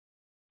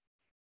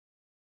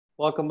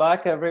Welcome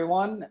back,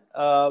 everyone.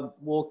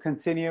 We'll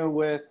continue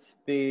with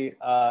the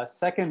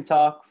second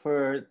talk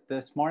for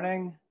this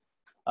morning.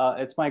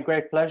 It's my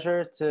great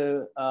pleasure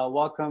to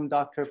welcome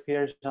Dr.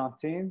 Pierre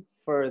Gentine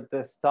for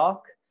this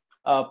talk.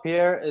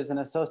 Pierre is an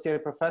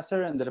associate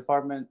professor in the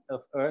Department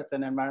of Earth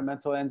and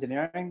Environmental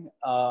Engineering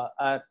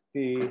at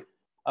the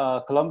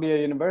Columbia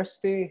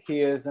University.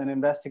 He is an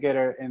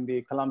investigator in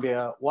the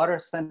Columbia Water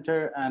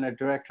Center and a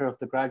director of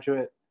the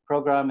graduate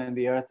program in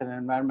the Earth and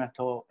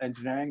Environmental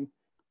Engineering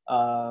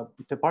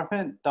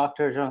department.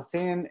 Dr.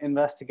 Gentine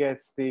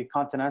investigates the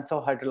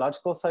continental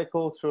hydrological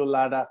cycle through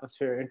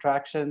land-atmosphere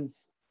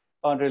interactions,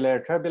 boundary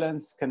layer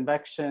turbulence,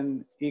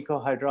 convection,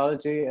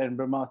 eco-hydrology, and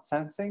remote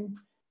sensing.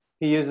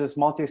 He uses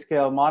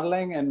multi-scale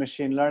modeling and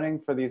machine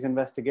learning for these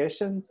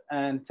investigations.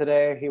 And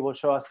today he will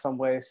show us some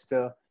ways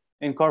to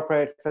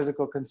incorporate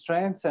physical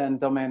constraints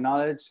and domain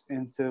knowledge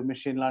into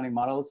machine learning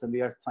models in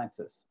the earth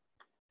sciences.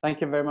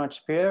 Thank you very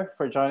much, Pierre,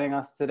 for joining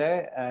us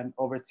today, and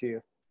over to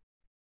you.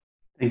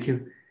 Thank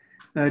you.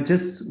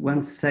 Just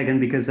 1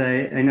 second, because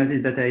I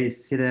noticed that I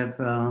still have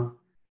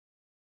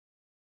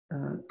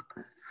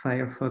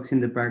Firefox in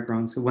the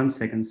background. So 1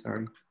 second,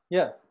 sorry.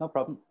 Yeah, no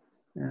problem.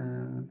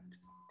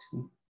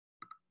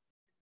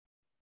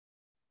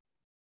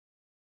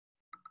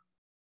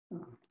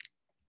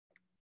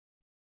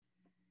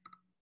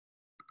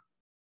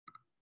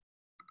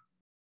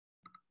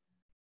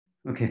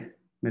 Okay,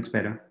 much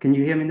better. Can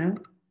you hear me now?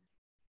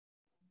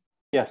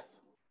 Yes.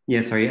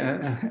 Yeah, sorry,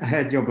 I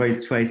had your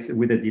voice twice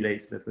with a delay,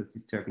 so that was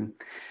disturbing.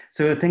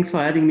 So thanks for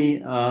having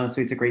me. So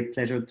it's a great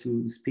pleasure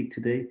to speak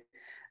today.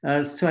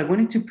 So I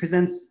wanted to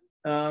present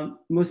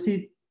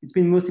it's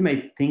been mostly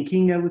my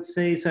thinking, I would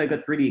say. So I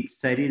got really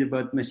excited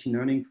about machine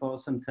learning for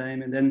some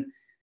time, and then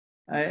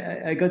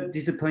I got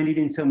disappointed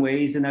in some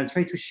ways, and I'll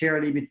try to share a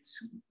little bit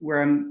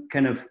where I'm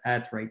kind of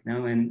at right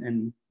now,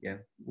 and yeah,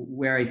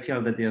 where I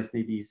feel that there's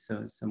maybe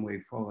some way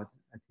forward.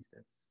 At least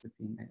that's the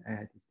thing I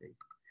had these days.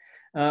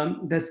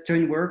 That's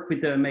joint work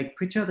with Mike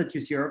Pritchard at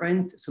UC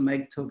Irvine. So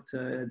Mike talked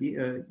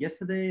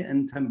yesterday,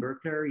 and Tom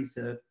Berkler is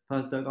a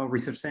postdoc or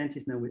research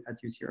scientist now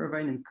at UC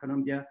Irvine in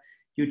Columbia.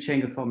 Yu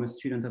Cheng, a former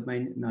student of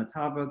mine at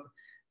Harvard.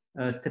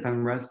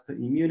 Stefan Rasp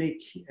in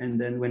Munich, and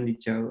then Wenli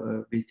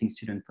Zhao, a visiting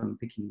student from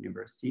Peking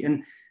University.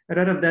 And a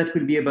lot of that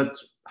will be about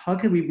how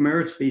can we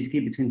merge basically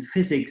between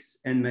physics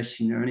and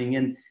machine learning.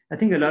 And I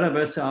think a lot of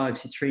us are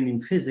actually trained in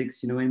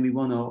physics, and we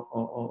want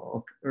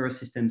our Earth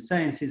system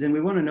sciences, and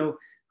we want to know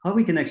how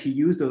we can actually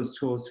use those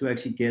tools to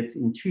actually get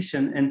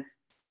intuition. And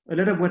a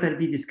lot of what I'll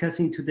be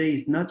discussing today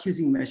is not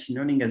using machine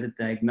learning as a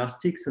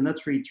diagnostic, so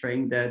not really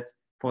trying that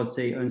for,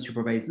 say,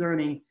 unsupervised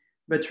learning,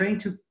 but trying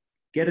to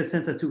get a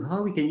sense as to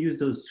how we can use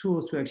those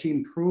tools to actually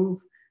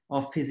improve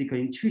our physical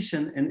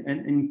intuition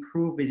and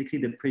improve basically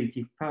the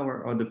predictive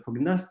power or the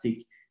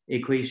prognostic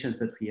equations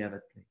that we have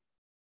at play.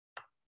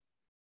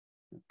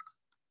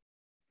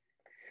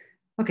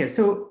 Okay,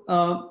 so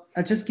I'll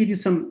just give you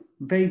some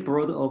very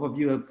broad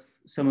overview of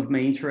some of my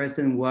interests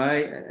and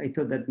why I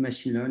thought that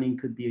machine learning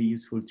could be a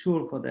useful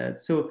tool for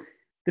that. So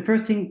the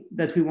first thing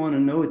that we want to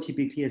know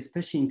typically,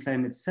 especially in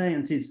climate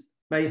science, is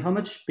by how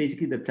much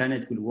basically the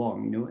planet will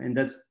warm, and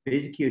that's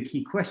basically a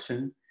key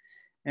question.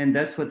 And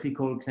that's what we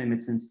call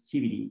climate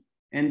sensitivity.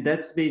 And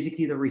that's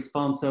basically the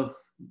response of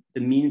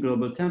the mean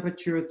global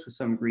temperature to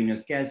some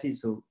greenhouse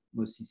gases, so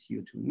mostly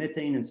CO2 and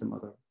methane and some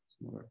other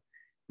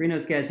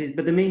greenhouse gases.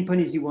 But the main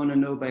point is you want to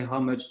know by how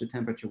much the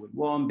temperature will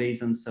warm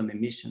based on some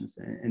emissions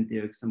and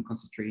there's some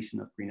concentration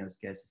of greenhouse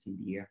gases in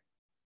the air.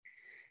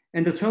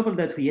 And the trouble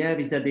that we have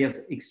is that there's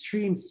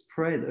extreme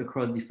spread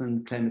across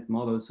different climate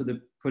models. So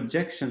the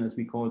projection, as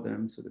we call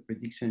them, so the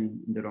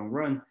prediction in the long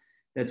run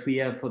that we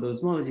have for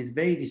those models is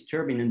very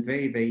disturbing and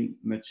very, very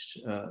much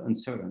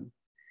uncertain.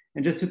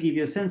 And just to give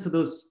you a sense of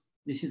those,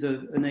 this is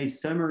a nice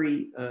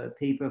summary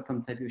paper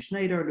from Tabio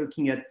Schneider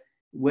looking at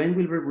when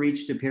will we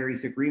reach the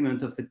Paris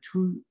Agreement of a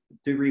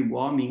 2-degree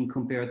warming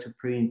compared to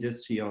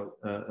pre-industrial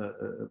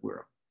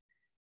world.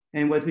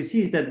 And what we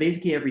see is that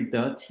basically every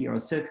dot here or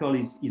circle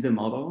is a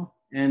model.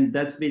 And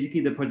that's basically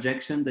the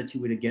projection that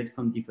you will get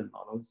from different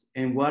models.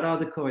 And what are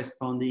the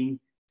corresponding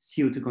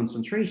CO2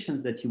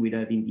 concentrations that you will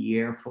have in the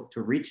air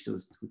to reach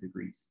those 2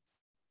 degrees.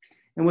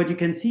 And what you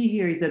can see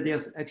here is that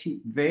there's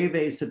actually very,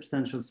 very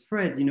substantial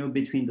spread,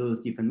 between those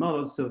different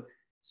models. So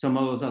some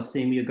models are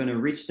saying we're going to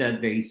reach that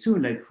very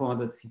soon, like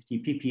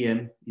 450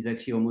 ppm is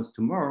actually almost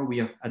tomorrow. We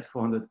are at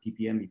 400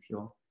 ppm if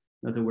you're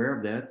not aware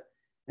of that.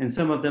 And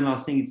some of them are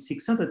saying it's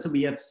 600, so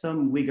we have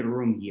some wiggle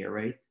room here,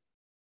 right?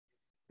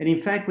 And in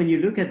fact, when you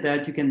look at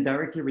that, you can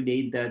directly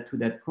relate that to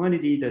that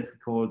quantity that we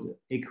called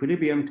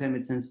equilibrium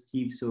climate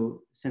sensitive.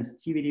 So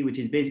sensitivity, which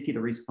is basically the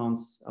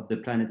response of the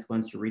planet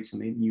once you reach a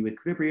new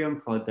equilibrium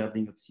for a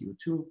doubling of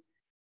CO2.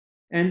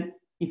 And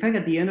in fact,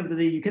 at the end of the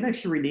day, you can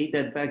actually relate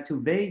that back to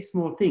very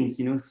small things,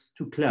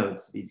 to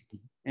clouds,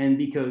 basically. And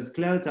because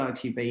clouds are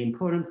actually very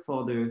important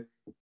for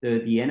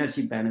the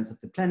energy balance of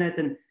the planet.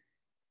 And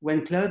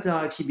when clouds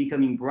are actually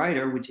becoming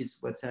brighter, which is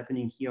what's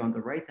happening here on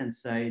the right-hand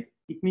side,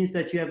 it means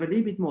that you have a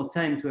little bit more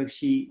time to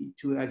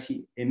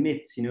actually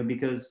emit,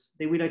 because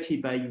they will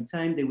actually buy you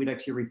time. They will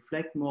actually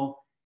reflect more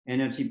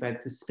energy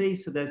back to space.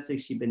 So that's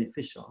actually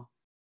beneficial.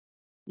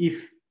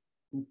 If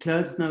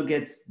clouds now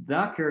gets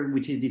darker,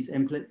 which is this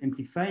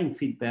amplifying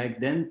feedback,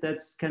 then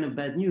that's kind of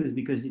bad news,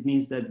 because it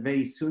means that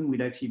very soon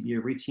we'll actually be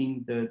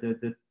reaching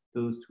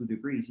those 2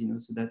 degrees,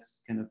 so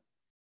that's kind of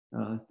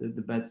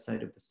the bad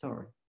side of the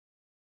story.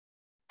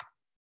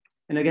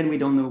 And again, we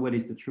don't know what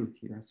is the truth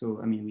here. So,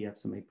 I mean, we have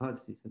some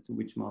hypotheses as to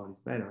which model is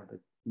better, but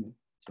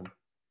so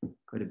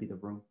quite a bit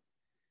of wrong.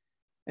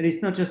 And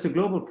it's not just a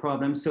global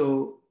problem.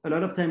 So a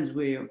lot of times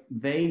we're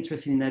very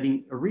interested in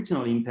having a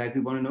regional impact.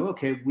 We want to know,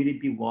 okay, will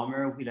it be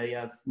warmer? Will I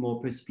have more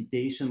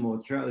precipitation,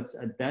 more droughts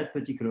at that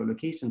particular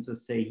location? So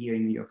say here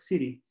in New York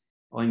City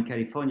or in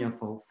California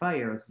for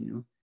fires,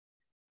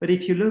 But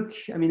if you look,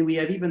 I mean, we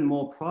have even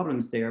more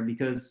problems there,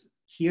 because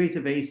here is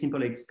a very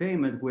simple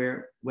experiment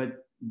where what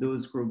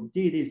those group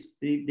did is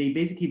they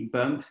basically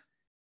bump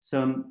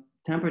some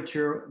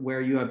temperature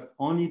where you have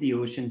only the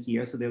ocean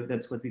here. So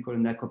that's what we call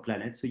an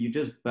aquaplanet. So you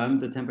just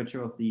bump the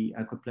temperature of the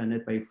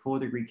aquaplanet by 4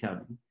 degrees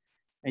Kelvin.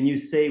 And you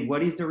say,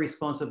 what is the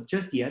response of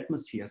just the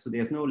atmosphere? So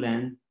there's no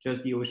land,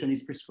 just the ocean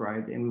is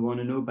prescribed. And we want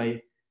to know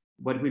by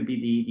what will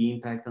be the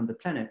impact on the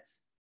planet.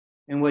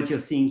 And what you're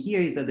seeing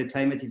here is that the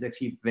climate is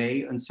actually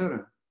very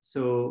uncertain.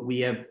 So we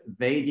have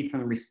very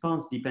different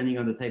response depending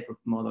on the type of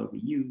model we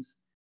use.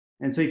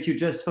 And so if you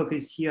just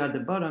focus here at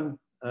the bottom,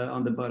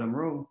 on the bottom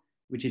row,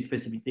 which is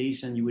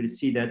precipitation, you will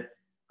see that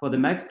for the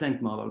Max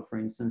Planck model, for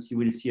instance, you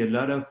will see a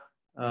lot of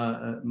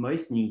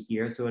moistening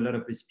here. So a lot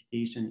of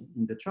precipitation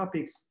in the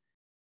tropics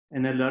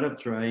and a lot of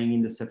drying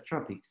in the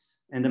subtropics.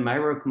 And the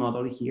MyRock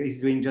model here is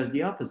doing just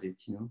the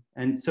opposite,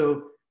 And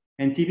so,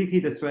 and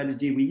typically the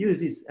strategy we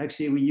use is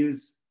actually we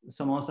use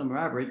some awesome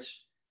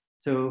average.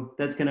 So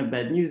that's kind of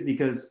bad news,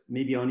 because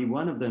maybe only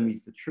one of them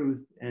is the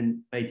truth. And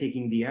by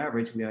taking the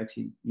average, we're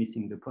actually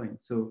missing the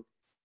point. So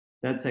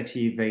that's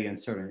actually very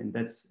uncertain. And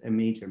that's a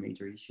major,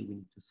 major issue we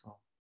need to solve.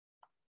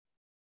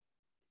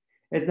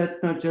 And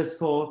that's not just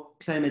for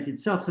climate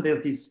itself. So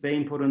there's this very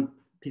important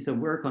piece of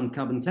work on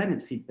carbon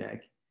climate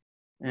feedback.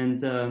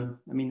 And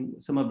I mean,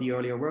 some of the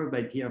earlier work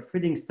by Pierre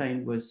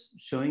Gentine was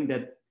showing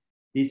that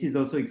this is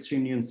also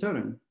extremely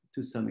uncertain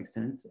to some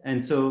extent. And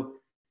so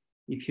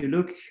if you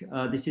look,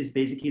 this is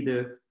basically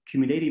the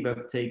cumulative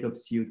uptake of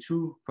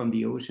CO2 from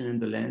the ocean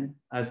and the land,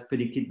 as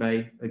predicted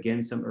by,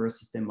 again, some Earth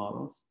system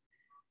models.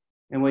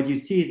 And what you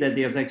see is that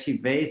there's actually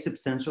very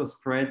substantial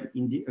spread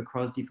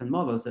across different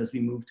models as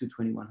we move to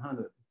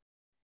 2100.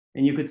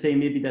 And you could say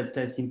maybe that's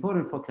less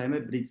important for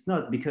climate, but it's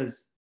not,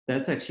 because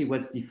that's actually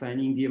what's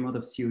defining the amount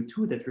of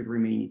CO2 that will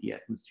remain in the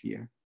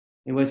atmosphere.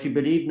 And what we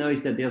believe now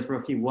is that there's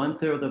roughly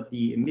 1/3 of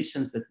the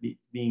emissions that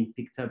is being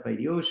picked up by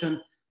the ocean,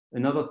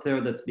 another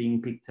third that's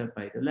being picked up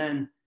by the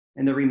land,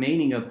 and the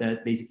remaining of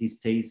that basically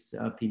stays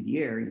up in the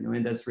air,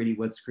 and that's really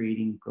what's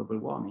creating global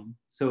warming.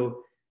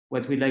 So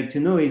what we'd like to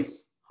know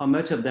is how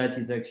much of that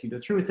is actually the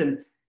truth.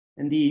 And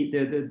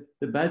the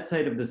bad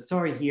side of the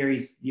story here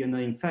is, the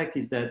annoying fact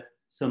is that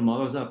some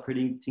models are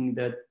predicting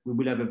that we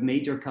will have a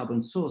major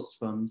carbon source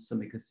from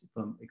some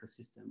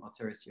ecosystem or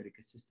terrestrial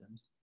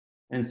ecosystems.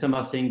 And some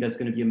are saying that's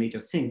going to be a major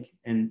sink.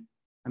 And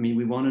I mean,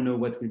 we want to know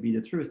what will be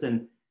the truth.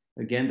 And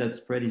again, that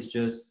spread is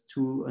just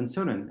too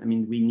uncertain. I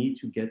mean, we need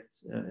to get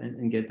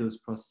and get those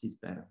processes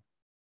better.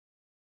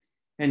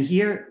 And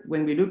here,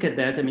 when we look at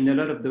that, I mean, a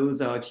lot of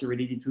those are actually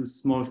related to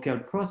small scale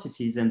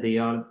processes, and they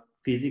are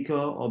physical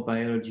or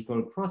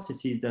biological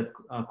processes that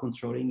are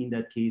controlling, in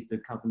that case, the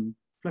carbon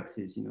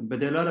fluxes,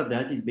 But a lot of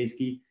that is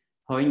basically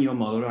how in your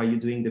model are you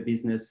doing the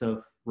business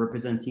of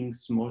representing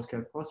small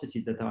scale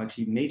processes that are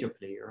actually major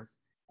players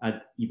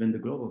at even the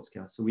global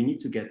scale. So we need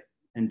to get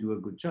and do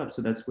a good job.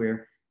 So that's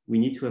where we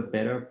need to have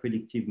better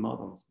predictive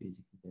models,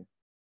 basically. There.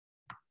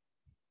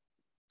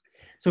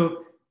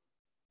 So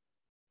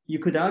you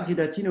could argue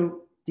that,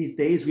 these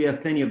days we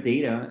have plenty of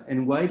data,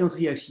 and why don't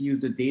we actually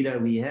use the data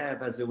we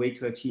have as a way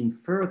to actually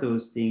infer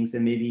those things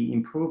and maybe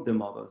improve the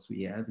models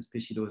we have,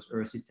 especially those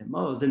Earth system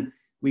models. And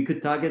we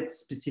could target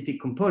specific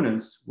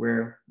components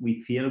where we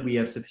feel we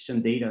have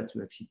sufficient data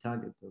to actually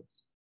target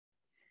those.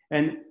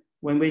 And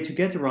one way to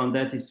get around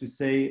that is to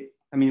say,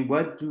 I mean,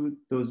 what do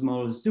those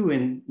models do?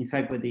 And in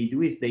fact, what they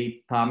do is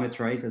they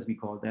parameterize, as we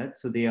call that.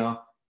 So they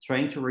are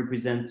trying to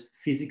represent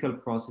physical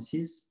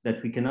processes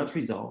that we cannot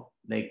resolve,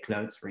 like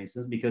clouds, for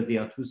instance, because they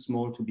are too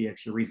small to be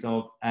actually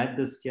resolved at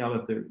the scale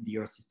of the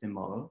Earth system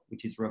model,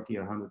 which is roughly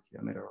 100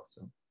 kilometers or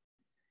so.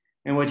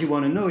 And what you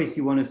want to know is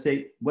you want to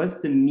say, what's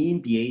the mean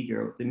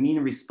behavior, the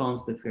mean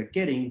response that we're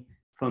getting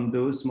from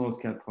those small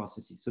scale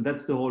processes? So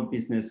that's the whole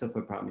business of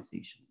a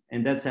parameterization.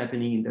 And that's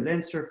happening in the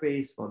land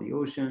surface, for the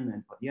ocean,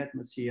 and for the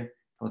atmosphere,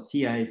 for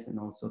sea ice, and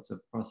all sorts of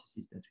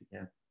processes that we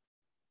have.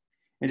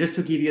 And just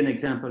to give you an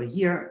example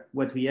here,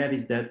 what we have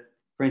is that,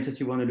 for instance,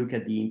 you want to look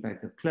at the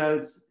impact of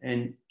clouds,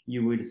 and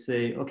you will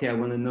say, okay, I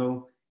want to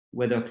know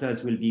whether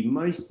clouds will be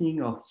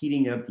moistening or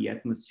heating up the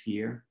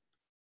atmosphere.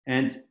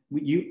 And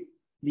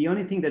the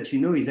only thing that you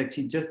know is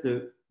actually just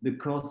the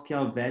core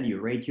scale value,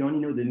 right? You only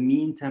know the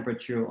mean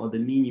temperature or the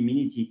mean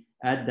humidity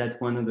at that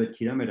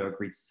 100-kilometer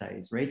grid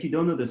size, right? You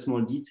don't know the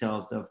small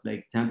details of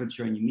like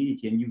temperature and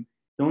humidity, and you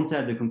don't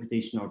have the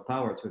computational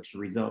power to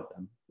actually resolve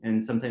them.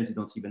 And sometimes you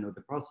don't even know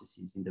the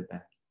processes in the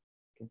back.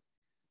 Okay.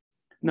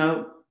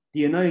 Now,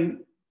 the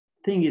annoying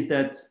thing is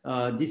that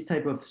this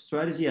type of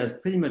strategy has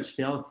pretty much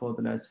failed for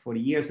the last 40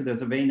 years. So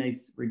there's a very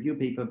nice review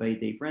paper by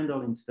Dave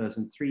Randall in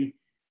 2003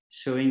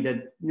 showing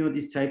that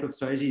this type of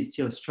strategy is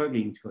still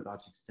struggling to a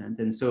large extent.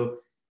 And so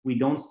we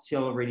don't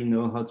still really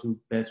know how to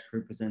best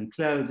represent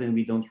clouds, and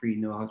we don't really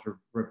know how to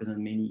represent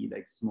many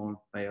like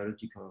small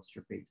biological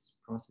surface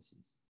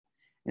processes.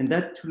 And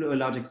that to a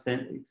large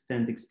extent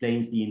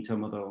explains the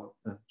intermodal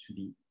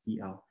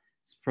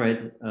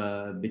spread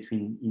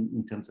between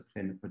in terms of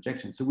climate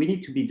projection. So we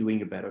need to be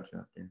doing a better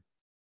job there.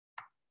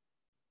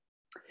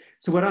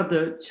 So what are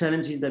the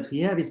challenges that we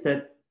have is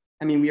that,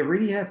 I mean, we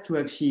really have to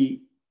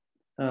actually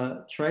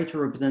try to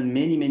represent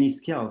many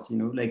scales,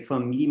 like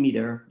from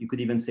millimeter, you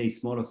could even say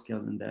smaller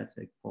scale than that,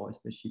 like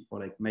especially for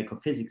like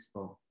microphysics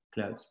for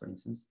clouds, for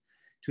instance,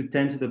 to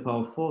 10 to the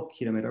power 4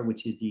 kilometer,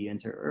 which is the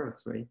entire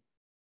Earth, right?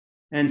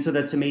 And so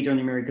that's a major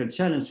numerical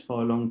challenge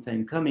for a long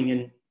time coming.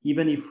 And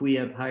even if we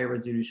have high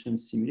resolution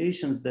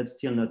simulations, that's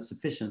still not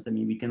sufficient. I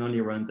mean, we can only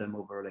run them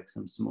over like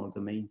some small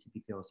domain,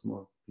 typically, or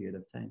small period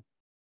of time.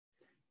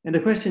 And the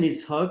question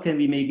is, how can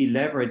we maybe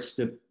leverage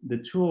the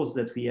tools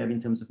that we have in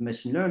terms of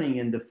machine learning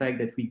and the fact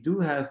that we do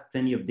have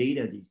plenty of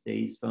data these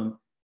days from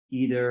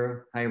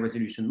either high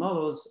resolution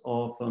models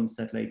or from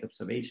satellite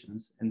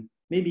observations. And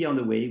maybe on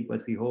the way,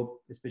 what we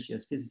hope, especially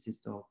as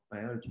physicists or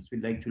biologists,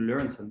 we'd like to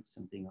learn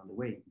something on the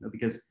way,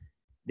 because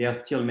there are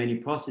still many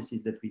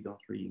processes that we don't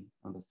really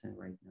understand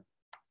right now.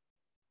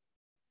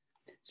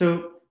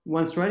 So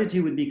one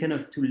strategy would be kind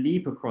of to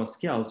leap across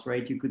scales,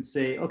 right? You could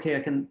say, okay, I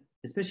can,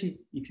 especially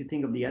if you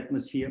think of the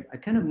atmosphere, I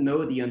kind of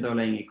know the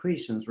underlying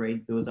equations,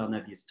 right? Those are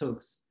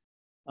Navier-Stokes.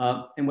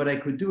 And what I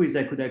could do is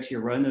I could actually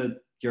run a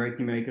direct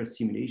numerical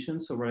simulation,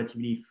 so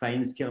relatively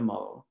fine scale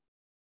model,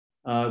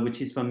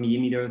 which is from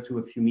millimeter to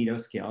a few meter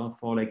scale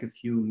for like a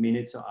few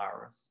minutes or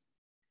hours.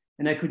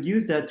 And I could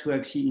use that to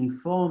actually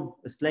inform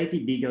a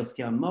slightly bigger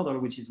scale model,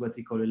 which is what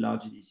we call a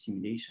large eddy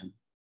simulation.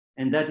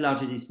 And that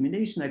large eddy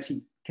simulation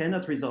actually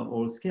cannot resolve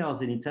all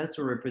scales, and it has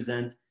to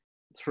represent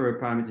through a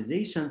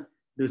parameterization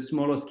the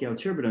smaller scale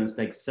turbulence,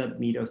 like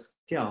sub-meter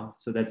scale.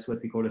 So that's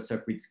what we call a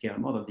sub-grid scale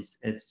model, this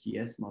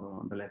SGS model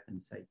on the left-hand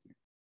side here.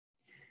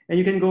 And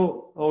you can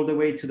go all the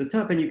way to the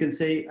top, and you can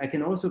say, I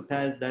can also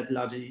pass that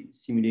large eddy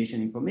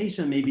simulation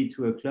information maybe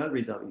to a cloud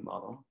resolving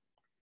model.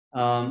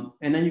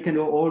 And then you can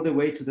go all the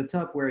way to the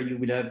top where you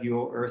will have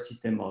your Earth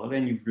system model,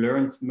 and you've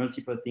learned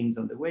multiple things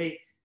on the way,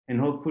 and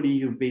hopefully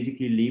you've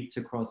basically leaped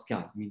across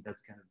scale. I mean,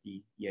 that's kind of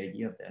the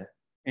idea of that.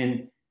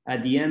 And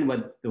at the end,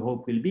 what the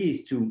hope will be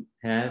is to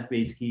have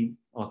basically,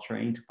 or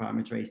trying to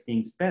parameterize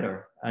things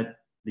better at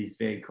this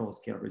very coarse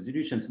scale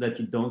resolution, so that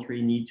you don't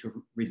really need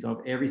to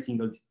resolve every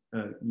single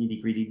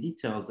nitty-gritty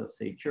details of,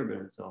 say,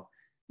 turbulence or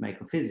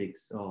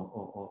microphysics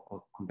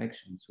or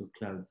convection, so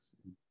clouds,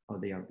 and how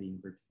they are being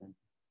represented.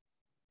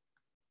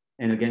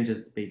 And again,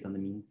 just based on the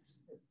means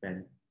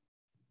value.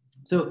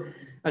 So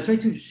I'll try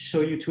to show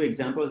you two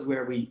examples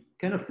where we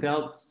kind of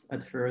felt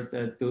at first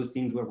that those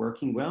things were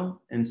working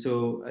well. And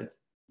so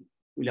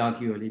we'll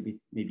argue a little bit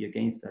maybe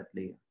against that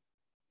later.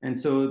 And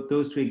so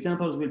those two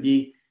examples will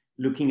be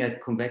looking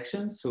at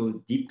convection,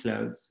 so deep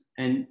clouds.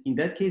 And in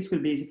that case,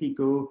 we'll basically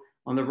go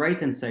on the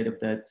right-hand side of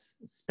that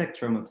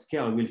spectrum of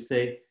scale. We'll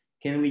say,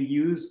 can we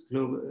use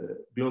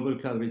global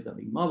cloud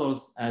resolving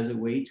models as a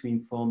way to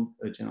inform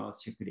a general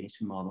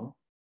circulation model?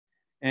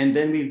 And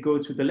then we'll go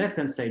to the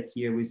left-hand side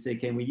here. We say,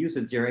 can we use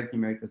a direct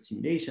numerical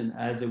simulation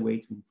as a way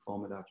to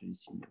inform a large eddy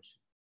simulation?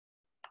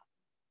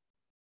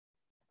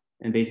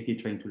 And basically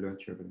trying to learn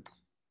turbulence.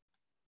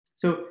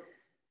 So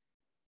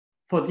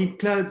for deep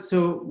clouds,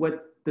 so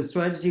what the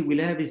strategy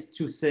we'll have is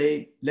to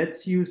say,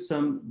 let's use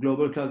some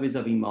global cloud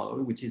resolving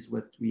model, which is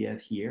what we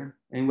have here.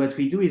 And what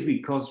we do is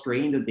we coarse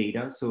grain the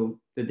data. So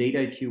the data,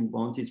 if you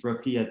want, is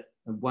roughly at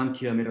a 1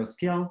 kilometer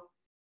scale.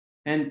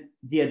 And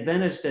the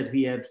advantage that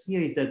we have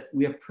here is that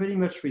we are pretty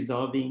much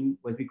resolving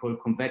what we call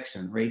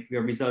convection, right? We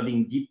are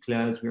resolving deep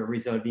clouds. We are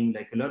resolving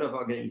like a lot of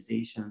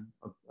organization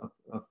of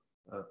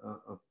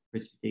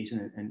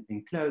precipitation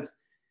and clouds.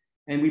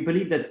 And we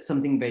believe that's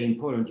something very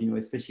important,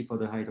 especially for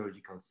the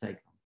hydrological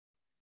cycle.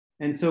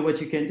 And so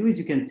what you can do is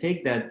you can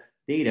take that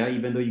data,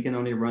 even though you can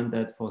only run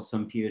that for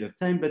some period of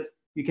time, but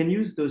you can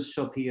use those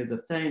short periods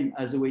of time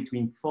as a way to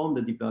inform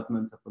the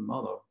development of a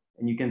model.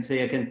 And you can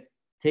say, I can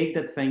take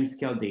that fine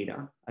scale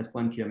data at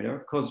 1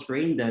 kilometer, coarse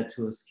grain that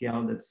to a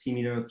scale that's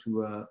similar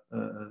to a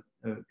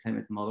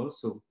climate model,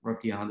 so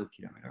roughly 100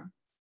 kilometer,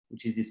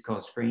 which is this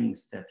coarse graining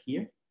step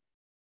here.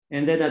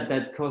 And then at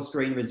that coarse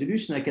grain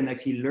resolution, I can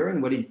actually learn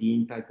what is the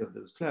impact of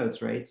those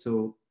clouds, right?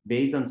 So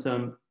based on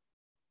some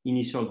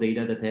initial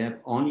data that I have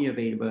only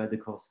available at the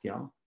coarse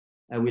scale,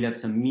 I will have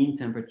some mean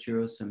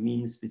temperature, some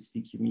mean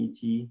specific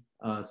humidity,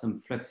 some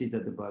fluxes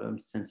at the bottom,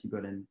 sensible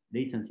and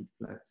latent heat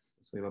flux,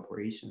 so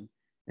evaporation,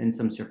 and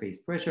some surface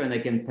pressure. And I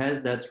can pass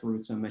that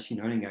through some machine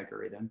learning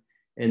algorithm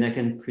And I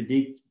can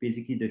predict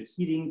basically the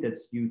heating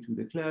that's due to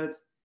the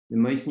clouds, the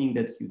moistening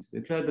that's due to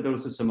the cloud, but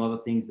also some other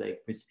things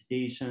like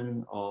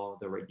precipitation or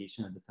the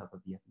radiation at the top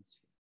of the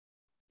atmosphere.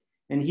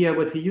 And here,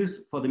 what we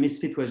used for the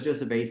misfit was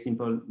just a very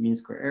simple mean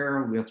square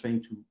error. We are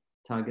trying to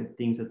target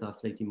things that are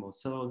slightly more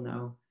subtle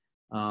now.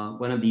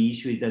 One of the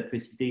issues is that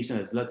precipitation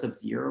has lots of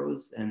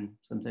zeros, and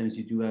sometimes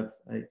you do have,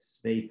 it's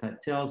very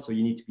fat tails, so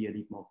you need to be a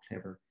bit more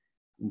clever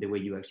in the way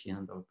you actually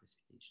handle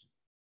precipitation.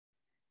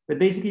 But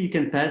basically, you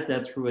can pass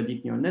that through a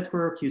deep neural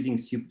network using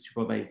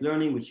supervised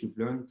learning, which you've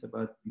learned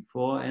about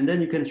before, and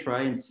then you can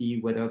try and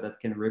see whether that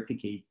can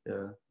replicate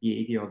the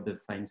behavior of the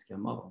fine-scale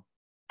model.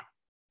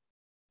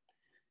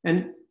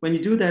 And when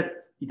you do that,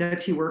 it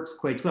actually works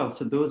quite well.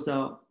 So those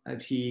are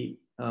actually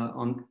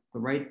on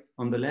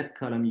the left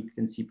column, you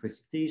can see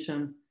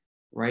precipitation.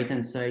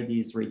 Right-hand side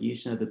is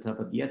radiation at the top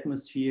of the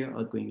atmosphere,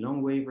 outgoing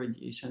long wave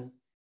radiation.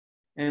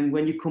 And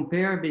when you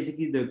compare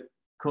basically the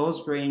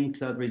coarse-grained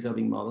cloud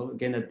resolving model,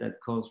 again at that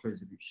coarse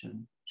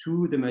resolution,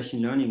 to the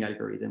machine learning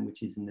algorithm,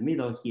 which is in the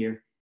middle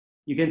here,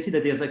 you can see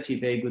that there's actually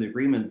very good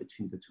agreement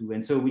between the two.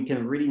 And so we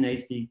can really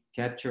nicely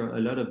capture a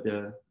lot of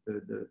the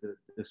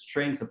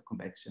strengths of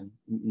convection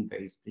in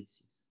various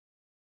places.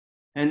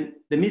 And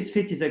the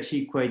misfit is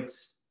actually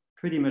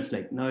pretty much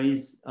like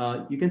noise.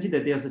 You can see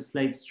that there's a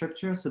slight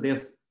structure. So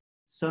there's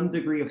some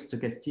degree of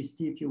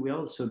stochasticity, if you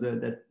will. So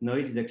that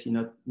noise is actually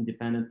not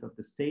independent of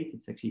the state.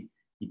 It's actually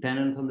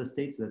dependent on the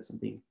state. So that's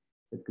something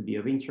that could be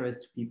of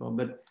interest to people.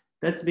 But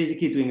that's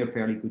basically doing a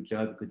fairly good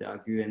job, you could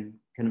argue, and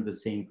kind of the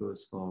same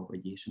goes for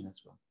radiation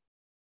as well.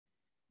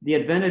 The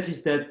advantage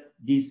is that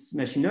this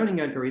machine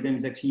learning algorithm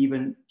is actually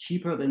even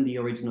cheaper than the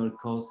original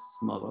coarse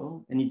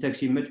model. And it's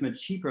actually much,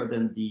 much cheaper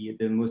than the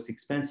most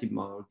expensive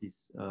model,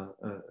 this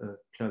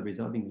cloud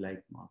resolving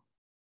light model.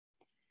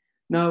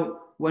 Now,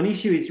 one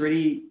issue is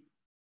really,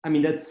 I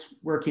mean, that's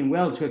working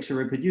well to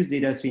actually reproduce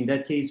data. So in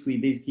that case, we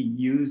basically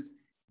used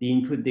the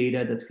input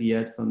data that we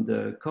had from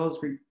the coarse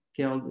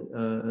cloud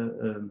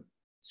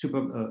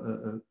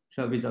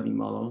resolving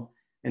model.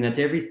 And at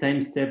every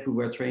time step, we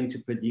were trying to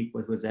predict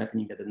what was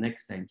happening at the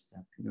next time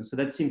step. So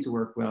that seemed to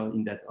work well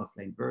in that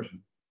offline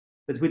version.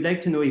 But we'd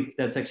like to know if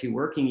that's actually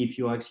working, if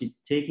you're actually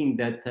taking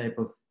that type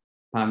of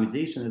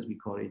parameterization, as we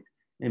call it,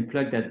 and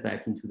plug that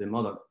back into the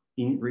model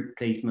in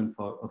replacement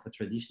of a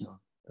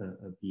traditional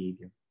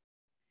behavior.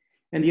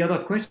 And the other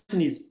question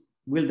is,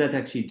 will that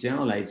actually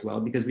generalize well?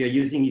 Because we are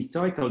using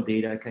historical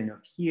data kind of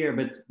here,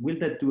 but will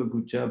that do a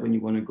good job when you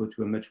want to go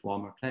to a much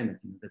warmer climate?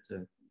 That's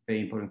a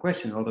very important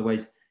question.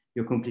 Otherwise,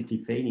 you're completely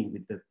failing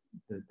with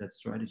that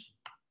strategy.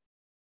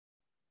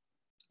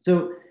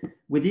 So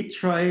we did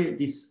try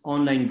this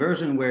online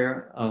version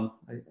where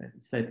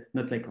it's like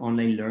not like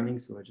online learning.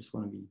 So I just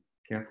want to be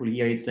careful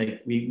here. It's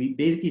like we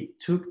basically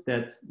took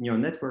that neural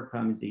network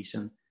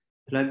parameterization,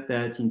 plugged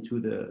that into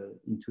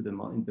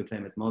the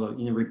climate model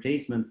in a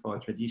replacement for a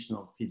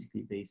traditional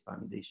physically based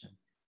parameterization,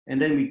 and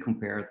then we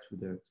compare it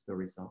to the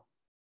result.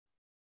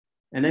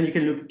 And then you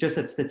can look just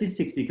at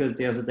statistics because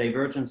there's a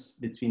divergence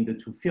between the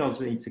two fields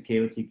where it's a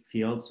chaotic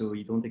field, so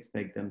you don't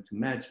expect them to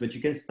match, but you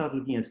can start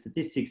looking at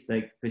statistics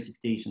like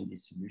precipitation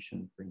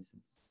distribution, for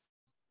instance.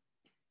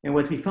 And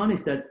what we found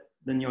is that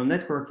the neural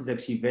network is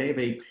actually very,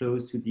 very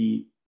close to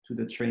the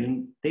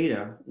trained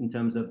data in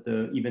terms of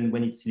even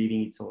when it's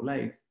living its whole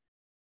life.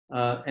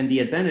 And the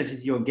advantage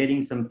is you're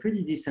getting some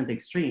pretty decent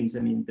extremes.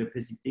 I mean, the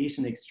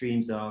precipitation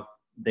extremes are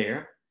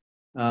there.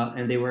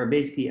 And they were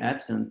basically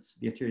absent,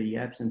 virtually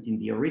absent in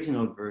the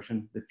original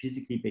version, the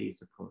physically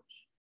based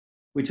approach,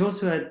 which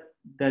also had,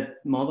 that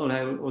model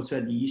also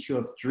had the issue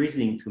of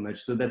drizzling too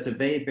much. So that's a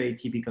very, very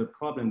typical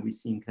problem we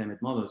see in climate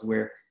models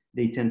where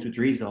they tend to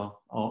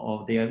drizzle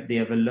or they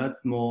have a lot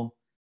more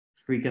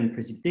frequent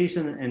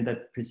precipitation and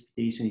that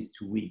precipitation is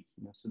too weak.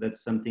 So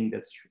that's something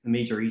that's a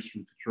major issue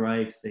to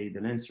drive, say, the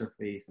land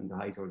surface and the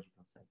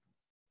hydrological cycle.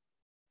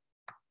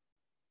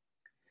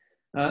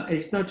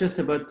 It's not just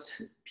about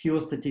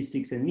pure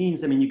statistics and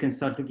means. I mean, you can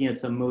start looking at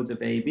some modes of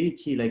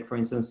variability, like for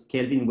instance,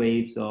 Kelvin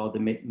waves or the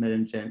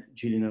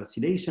Madden-Julian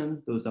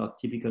oscillation. Those are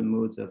typical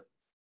modes of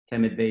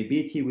climate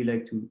variability we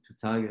like to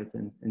target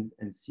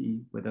and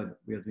see whether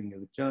we are doing a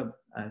good job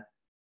at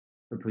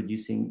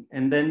reproducing.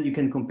 And then you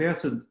can compare.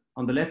 So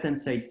on the left-hand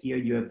side here,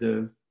 you have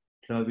the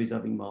cloud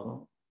resolving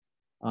model,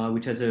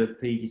 which has a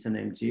pretty decent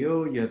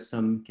MGO. You have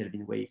some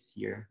Kelvin waves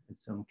here and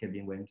some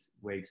Kelvin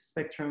wave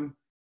spectrum.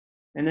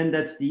 And then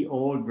that's the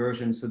old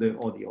version, so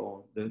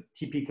the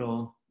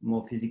typical,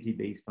 more physically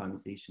based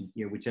parameterization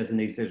here, which has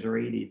an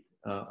exaggerated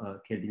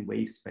Kelvin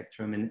wave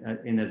spectrum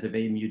and has a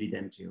very muted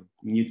MGO.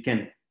 I mean, you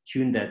can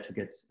tune that to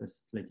get a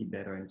slightly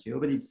better MGO,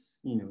 but it's,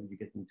 you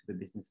get into the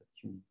business of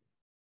tuning.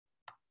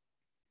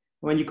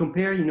 When you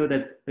compare,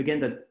 that, again,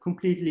 that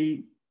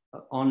completely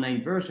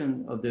online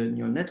version of the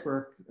neural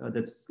network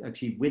that's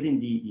actually within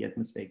the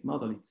atmospheric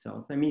model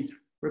itself, I mean, it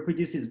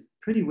reproduces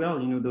pretty well,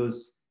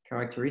 those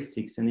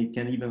characteristics, and it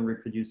can even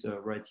reproduce a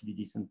relatively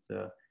decent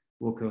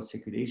Walker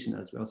circulation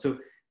as well. So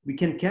we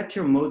can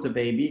capture modes of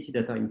variability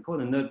that are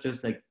important, not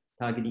just like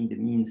targeting the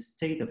mean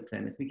state of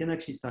climate. We can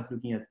actually start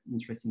looking at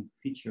interesting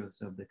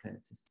features of the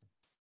climate system.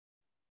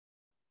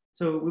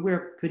 So we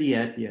were pretty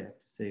happy, I have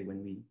to say,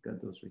 when we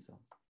got those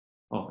results.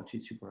 Oh, actually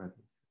super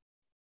happy.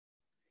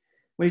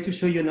 I wanted to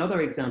show you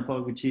another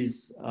example, which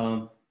is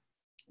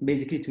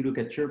basically to look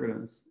at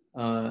turbulence.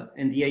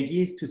 And the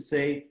idea is to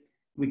say,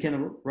 we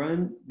can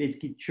run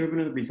basically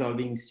turbulent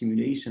resolving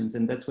simulations,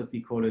 and that's what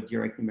we call a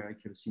direct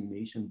numerical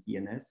simulation,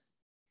 DNS.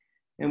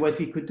 And what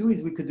we could do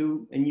is we could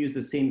do and use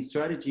the same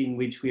strategy in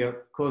which we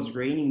are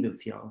coarse-graining the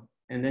field,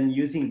 and then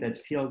using that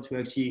field to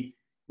actually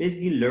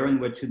basically learn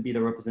what should be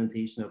the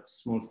representation of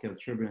small-scale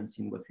turbulence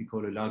in what we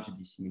call a larger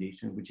D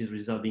simulation, which is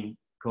resolving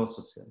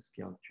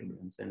coarser-scale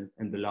turbulence,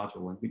 and the larger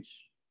one,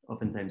 which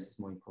oftentimes is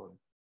more important.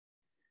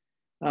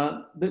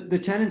 The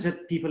challenge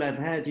that people have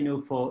had,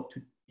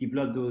 to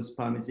develop those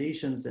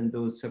parameterizations and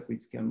those subgrid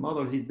scale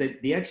models is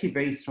that they actually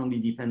very strongly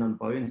depend on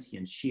buoyancy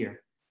and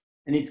shear.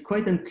 And it's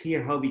quite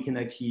unclear how we can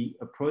actually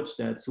approach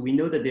that. So we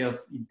know that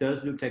it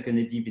does look like an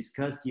eddy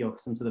viscosity or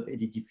some sort of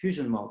eddy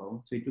diffusion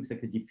model. So it looks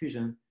like a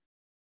diffusion,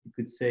 you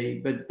could say.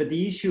 But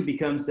the issue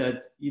becomes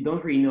that you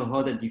don't really know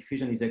how that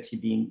diffusion is actually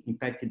being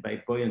impacted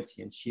by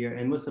buoyancy and shear.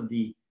 And most of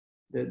the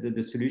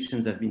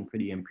solutions have been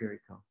pretty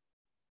empirical.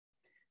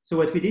 So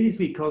what we did is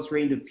we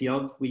coarse-grained the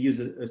field. We use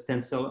a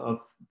stencil of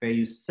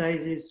various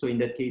sizes. So in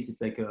that case,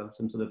 it's like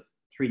some sort of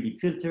 3D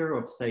filter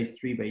of size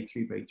 3 by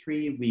 3 by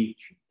 3. We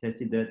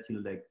tested that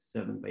till like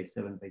 7 by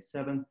 7 by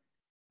 7.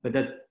 But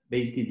that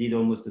basically did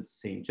almost the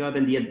same job.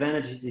 And the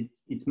advantage is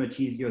it's much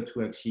easier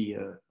to actually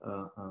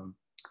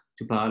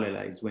to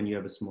parallelize when you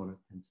have a smaller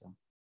tensor.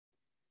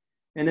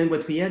 And then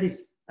what we had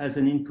is, as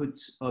an input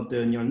of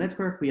the neural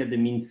network, we had the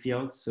mean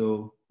field.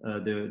 So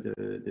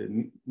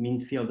the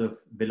mean field of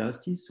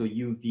velocities, so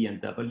U, V,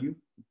 and W,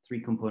 3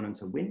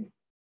 components of wind.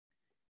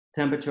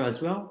 Temperature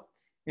as well.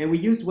 And we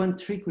used one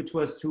trick, which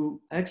was to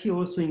actually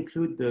also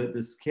include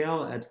the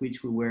scale at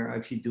which we were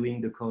actually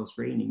doing the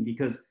coarse-graining,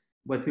 because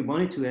what we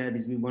wanted to have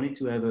is we wanted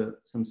to have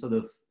some sort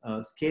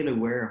of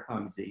scale-aware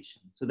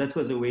harmonization. So that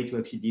was a way to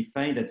actually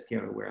define that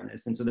scale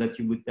awareness, and so that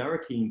you would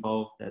directly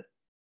involve that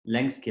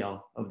length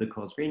scale of the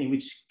coarse-graining,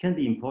 which can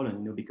be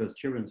important, because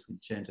turbulence will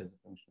change as a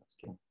function of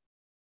scale.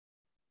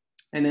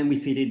 And then we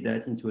fitted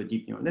that into a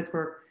deep neural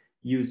network,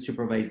 used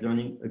supervised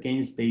learning, again,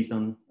 it's based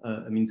on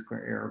a mean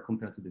square error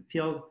compared to the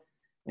field.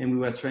 And we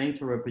were trying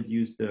to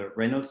reproduce the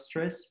Reynolds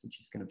stress,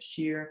 which is kind of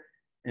shear,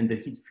 and the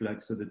heat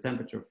flux, so the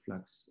temperature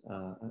flux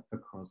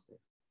across there.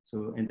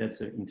 So, and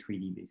that's in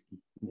 3D, basically,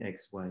 in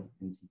X, Y,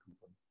 and Z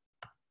component.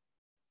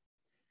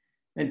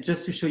 And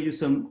just to show you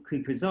some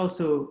quick results,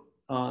 so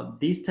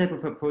this type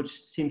of approach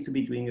seems to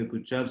be doing a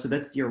good job. So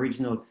that's the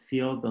original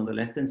field on the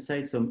left-hand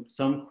side, so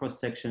some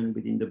cross-section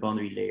within the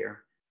boundary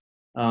layer.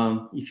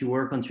 If you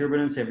work on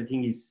turbulence,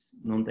 everything is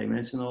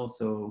non-dimensional.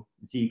 So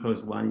Z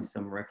equals 1 is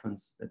some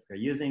reference that we're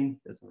using,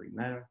 doesn't really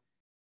matter.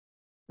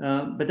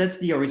 But that's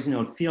the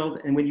original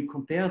field. And when you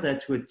compare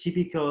that to a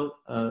typical,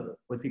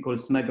 what we call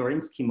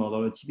Smagorinsky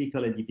model, a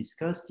typical eddy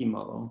viscosity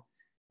model,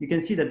 you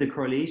can see that the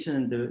correlation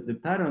and the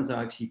patterns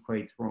are actually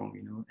quite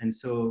wrong, and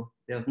so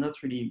there's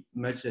not really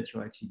much that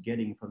you're actually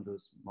getting from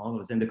those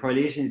models. And the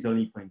correlation is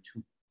only 0.2.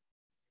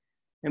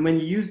 And when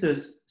you use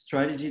the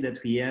strategy that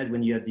we had,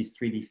 when you have this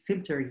 3D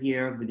filter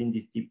here within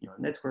this deep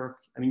neural network,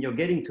 I mean, you're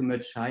getting to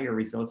much higher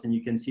results, and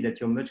you can see that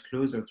you're much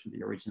closer to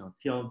the original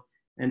field.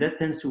 And that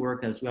tends to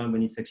work as well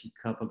when it's actually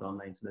coupled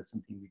online. So that's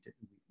something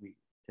we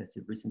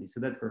tested recently. So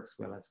that works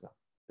well as well.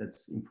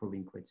 That's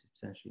improving quite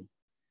substantially.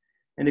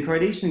 And the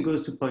correlation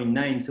goes to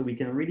 0.9, so we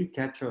can really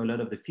capture a lot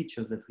of the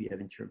features that we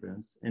have in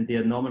turbulence. And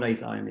the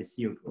normalized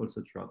RMSE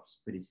also drops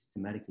pretty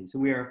systematically. So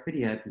we are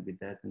pretty happy with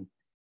that. And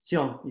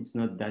still, it's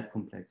not that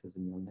complex as a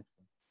neural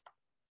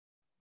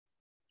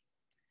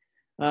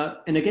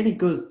network. And again, it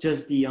goes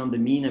just beyond the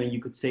mean. I mean,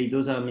 you could say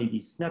those are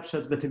maybe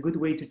snapshots, but a good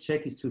way to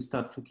check is to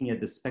start looking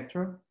at the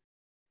spectra.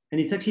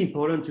 And it's actually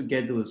important to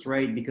get those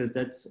right, because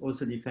that's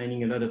also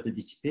defining a lot of the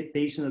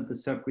dissipation of the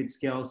subgrid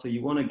scale. So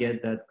you want to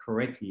get that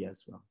correctly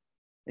as well.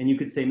 And you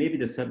could say maybe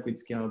the subgrid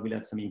scale will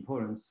have some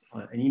importance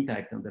or an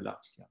impact on the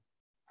large scale.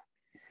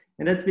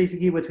 And that's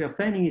basically what we are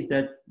finding, is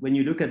that when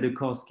you look at the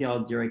coarse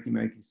scale direct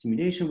numerical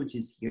simulation, which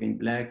is here in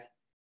black,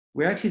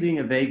 we're actually doing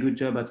a very good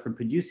job at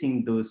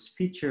reproducing those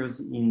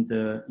features in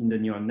the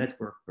neural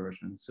network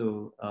version.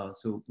 So,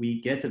 so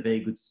we get a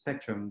very good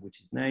spectrum,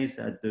 which is nice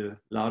at the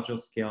larger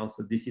scale.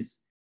 So this is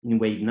in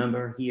wave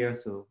number here.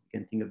 So you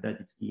can think of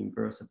that, it's the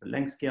inverse of the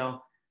length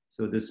scale.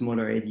 So the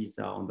smaller eddies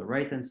are on the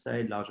right-hand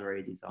side, larger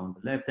eddies are on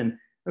the left. And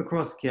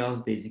across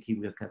scales, basically,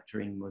 we're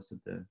capturing most of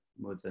the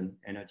modes and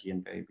energy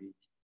and variability.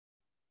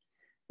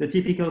 The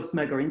typical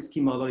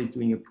Smagorinsky model is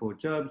doing a poor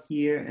job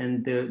here.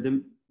 And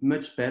the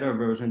much better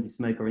version, the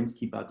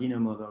Smagorinsky-Bardino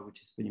model,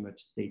 which is pretty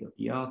much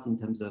state-of-the-art in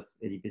terms of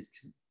eddy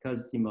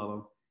viscosity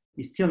model,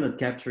 is still not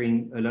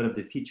capturing a lot of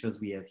the features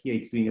we have here.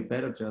 It's doing a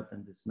better job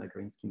than the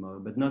Smagorinsky model,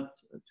 but not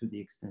to the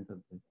extent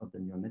of the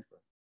neural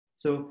network.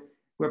 So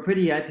we're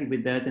pretty happy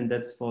with that, and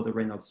that's for the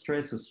Reynolds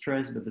stress or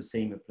stress, but the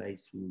same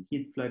applies to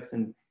heat flux.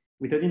 And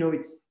we thought,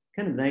 it's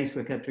kind of nice.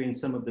 We're capturing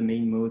some of the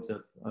main modes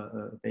of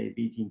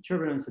variability in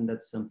turbulence, and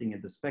that's something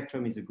at the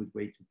spectrum is a good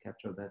way to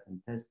capture that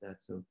and test that.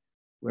 So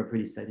we're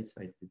pretty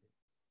satisfied with it.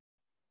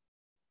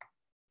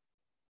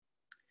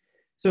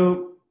 So,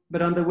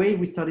 but on the way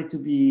we started to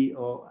be,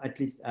 or at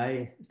least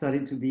I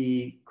started to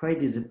be quite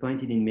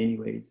disappointed in many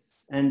ways.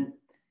 And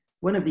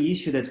one of the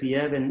issues that we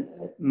have, and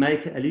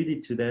Mike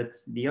alluded to that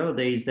the other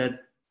day, is that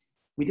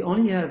we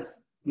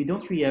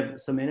don't really have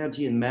some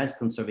energy and mass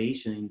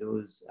conservation in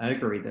those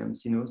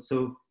algorithms, you know?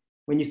 So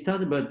when you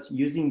start about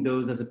using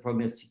those as a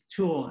prognostic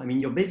tool, I mean,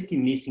 you're basically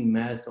missing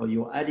mass, or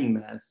you're adding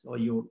mass, or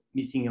you're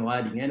missing or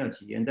adding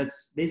energy. And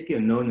that's basically a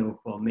no-no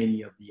for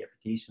many of the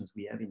applications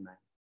we have in mind.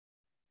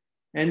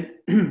 And,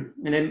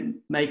 and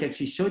then Mike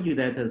actually showed you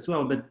that as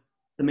well. But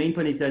the main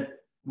point is that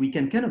we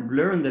can kind of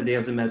learn that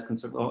there's a mass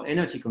or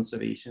energy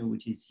conservation,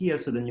 which is here.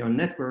 So then your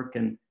network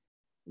can,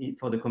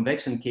 for the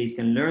convection case,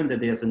 can learn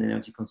that there's an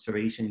energy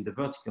conservation in the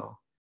vertical.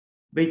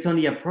 But it's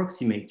only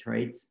approximate,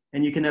 right?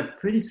 And you can have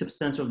pretty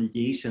substantial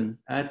deviation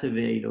at a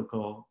very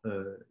local,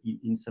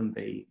 in some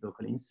very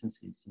local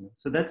instances. You know?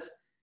 So that's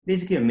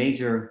basically a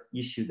major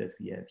issue that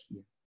we have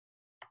here.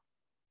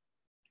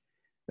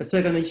 A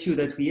second issue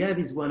that we have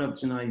is one of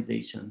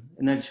generalization.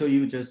 And I'll show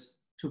you just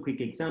two quick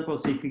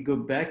examples. So if we go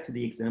back to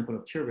the example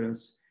of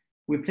turbulence,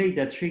 we played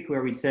that trick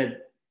where we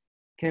said,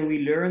 can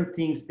we learn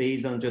things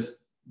based on just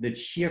the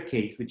shear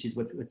case, which is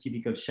what a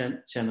typical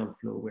channel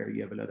flow where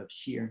you have a lot of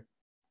shear,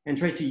 and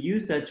try to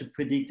use that to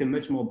predict a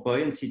much more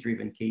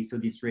buoyancy-driven case, so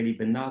this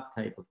Rayleigh-Benard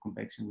type of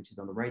convection, which is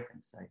on the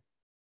right-hand side.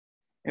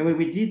 And when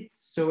we did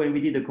so, and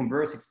we did a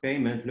converse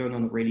experiment, learn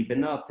on a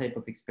Rayleigh-Benard type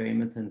of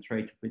experiment and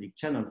try to predict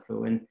channel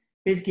flow. And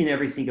basically in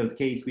every single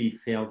case, we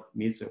failed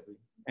miserably.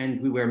 And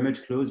we were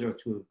much closer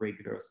to a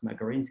regular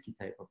Smagorinsky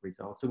type of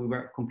result. So we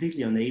were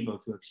completely unable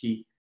to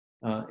actually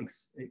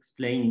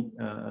explain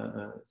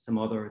some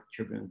other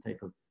turbulent type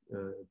of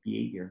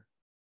behavior.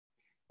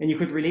 And you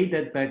could relate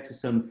that back to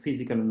some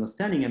physical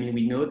understanding. I mean,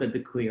 we know that the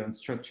coherent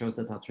structures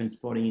that are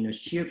transporting in a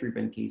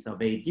shear-driven case are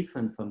very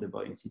different from the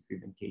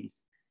buoyancy-driven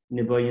case. In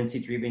a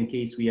buoyancy-driven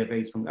case, we have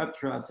very strong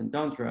updrafts and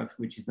downdrafts,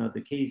 which is not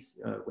the case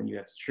when you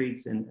have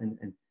streaks and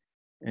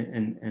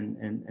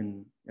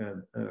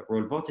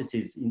roll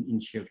vortices in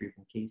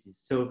shear-driven cases.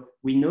 So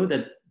we know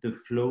that the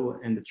flow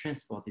and the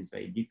transport is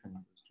very different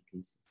in those two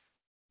cases.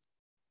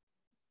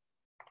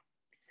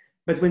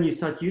 But when you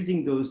start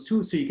using those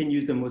two, so you can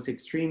use the most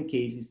extreme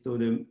cases, so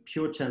the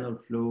pure channel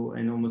flow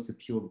and almost a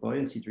pure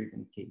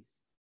buoyancy-driven case.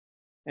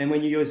 And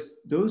when you use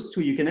those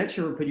two, you can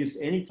actually reproduce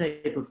any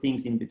type of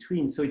things in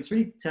between. So it's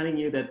really telling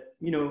you that,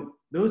 you know,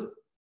 those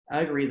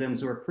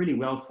algorithms work pretty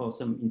well for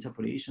some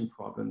interpolation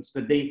problems,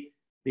 but they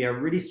are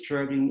really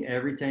struggling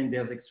every time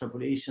there's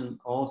extrapolation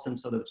or some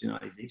sort of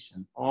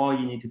generalization, or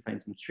you need to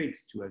find some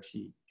tricks to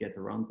actually get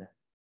around that.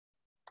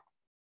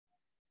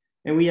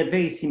 And we had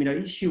very similar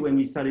issue when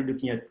we started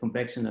looking at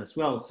convection as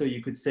well. So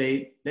you could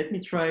say, let me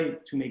try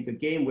to make the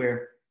game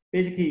where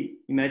basically,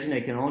 imagine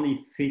I can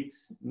only fit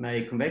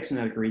my convection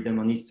algorithm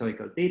on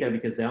historical data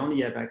because I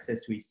only have access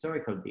to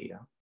historical data.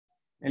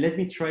 And let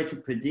me try to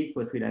predict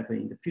what will happen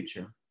in the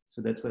future.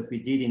 So that's what we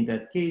did in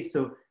that case.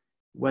 So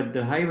what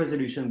the high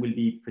resolution will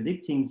be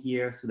predicting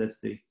here, so that's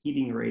the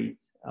heating rate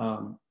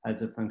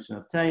as a function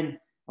of time,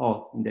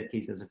 or in that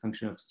case, as a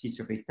function of sea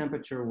surface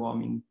temperature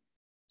warming.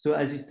 So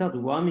as you start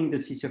warming the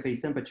sea surface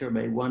temperature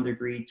by 1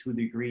 degree, 2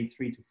 degree,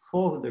 3 to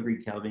 4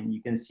 degree Kelvin,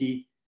 you can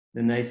see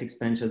the nice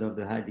expansion of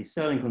the Hadley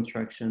Stirling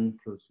contraction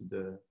close to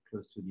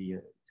the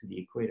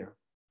equator,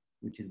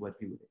 which is what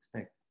we would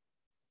expect.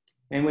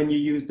 And when you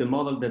use the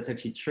model that's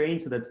actually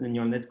trained, so that's the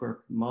neural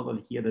network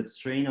model here that's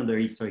trained on the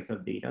historical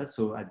data,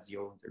 so at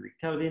 0 degree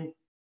Kelvin,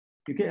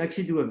 you can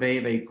actually do a very,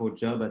 very poor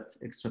job at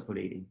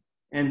extrapolating.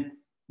 And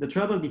the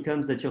trouble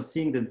becomes that you're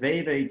seeing the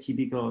very, very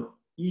typical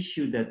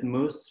issue that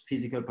most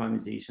physical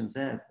parameterizations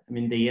have. I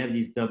mean, they have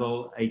this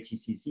double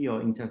ITCZ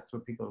or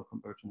intertropical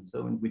convergence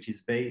zone, which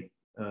is very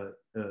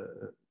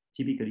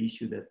typical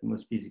issue that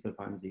most physical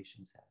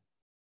parameterizations have.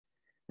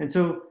 And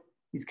so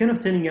it's kind of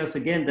telling us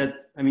again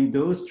that, I mean,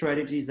 those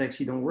strategies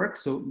actually don't work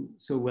so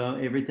well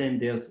every time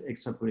there's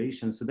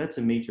extrapolation. So that's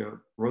a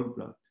major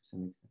roadblock to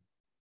some extent.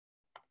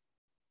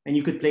 And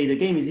you could play the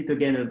game. Is it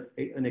again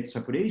an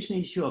extrapolation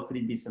issue, or could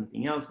it be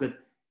something else? But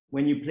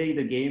when you play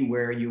the game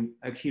where you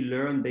actually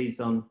learn based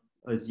on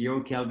a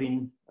 0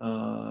 Kelvin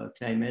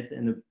climate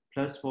and a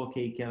plus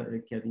 4K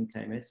Kelvin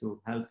climate,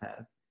 so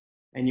half-half,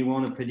 and you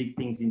want to predict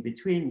things in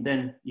between,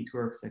 then it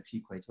works actually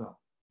quite well.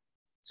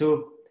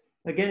 So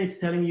again, it's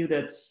telling you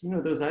that, you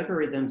know, those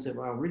algorithms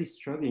are really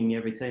struggling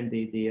every time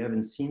they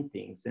haven't seen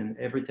things, and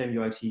every time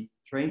you're actually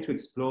trying to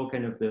explore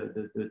kind of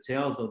the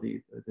tails or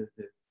the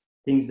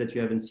things that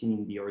you haven't seen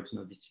in the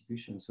original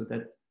distribution. So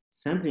that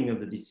sampling of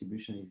the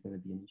distribution is going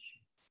to be an issue.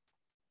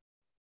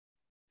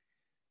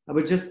 I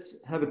would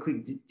just have a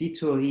quick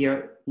detour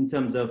here in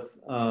terms of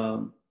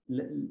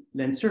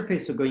lens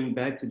surface. So going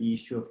back to the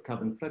issue of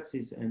carbon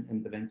fluxes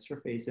and the lens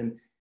surface, and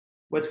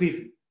what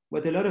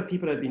a lot of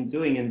people have been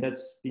doing, and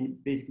that's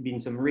basically been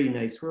some really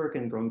nice work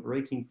and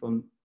groundbreaking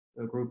from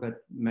a group at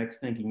Max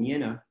Planck in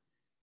Jena.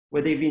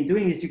 What they've been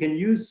doing is you can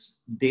use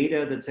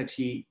data that's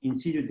actually in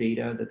situ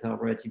data that are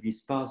relatively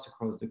sparse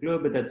across the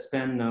globe, but that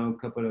span now a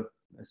couple of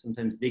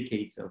sometimes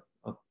decades of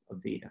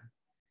data.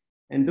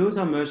 And those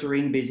are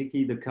measuring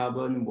basically the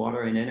carbon,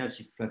 water, and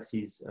energy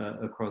fluxes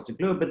across the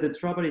globe. But the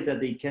trouble is that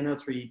they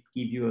cannot really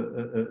give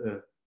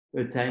you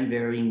a time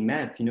varying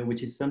map,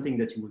 which is something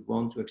that you would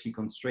want to actually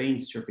constrain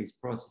surface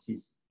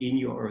processes in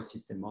your Earth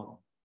system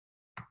model.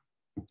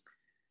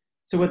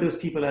 So what those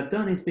people have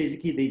done is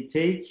basically they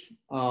take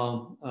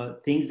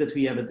things that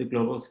we have at the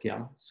global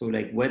scale, so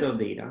like weather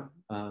data,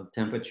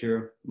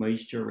 temperature,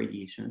 moisture,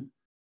 radiation,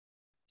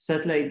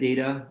 satellite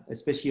data,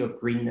 especially of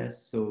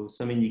greenness, so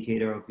some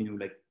indicator of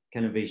like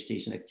kind of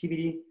vegetation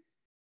activity,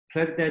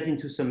 plug that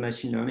into some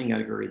machine learning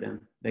algorithm,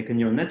 like a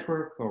neural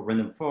network or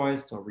random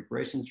forest or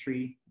regression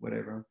tree,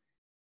 whatever.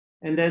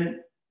 And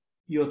then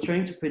you're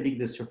trying to predict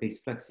the surface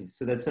fluxes.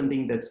 So that's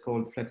something that's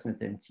called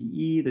FluxNet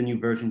MTE. The new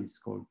version is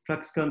called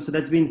FluxCom. So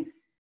that's been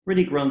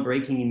really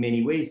groundbreaking in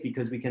many ways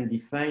because we can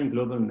define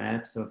global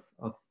maps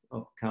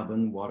of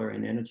carbon, water,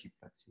 and energy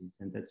fluxes.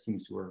 And that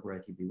seems to work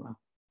relatively well.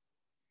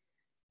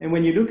 And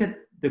when you look at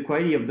the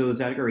quality of those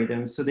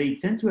algorithms, so they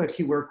tend to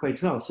actually work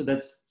quite well. So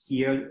that's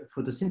here,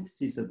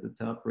 photosynthesis at the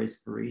top,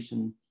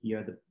 respiration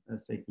here, the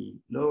slightly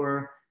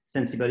lower,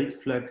 sensible heat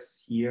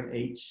flux here,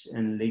 H,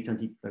 and latent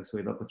heat flux, so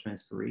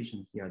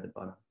evapotranspiration here at the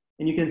bottom.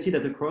 And you can see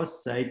that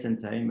across sites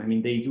and time, I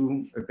mean, they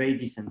do a very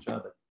decent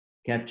job at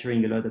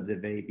capturing a lot of the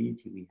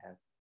variability we have.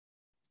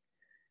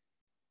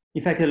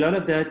 In fact, a lot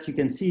of that you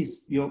can see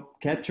is you're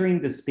capturing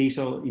the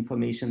spatial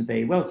information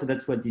very well. So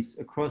that's what this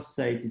across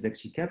site is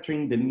actually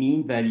capturing. The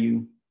mean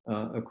value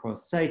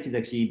across sites is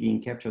actually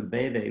being captured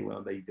very, very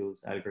well by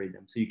those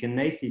algorithms. So you can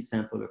nicely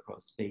sample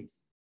across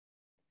space.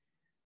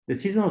 The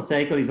seasonal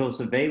cycle is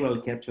also very well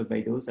captured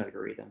by those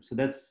algorithms. So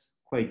that's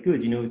quite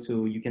good,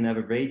 so you can have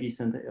a very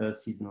decent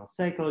seasonal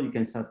cycle. You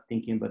can start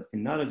thinking about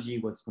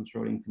phenology, what's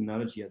controlling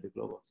phenology at the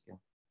global scale.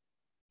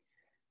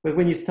 But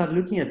when you start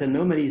looking at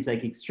anomalies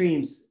like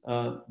extremes,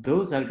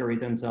 those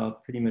algorithms are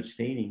pretty much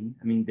failing.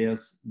 I mean,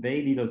 there's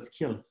very little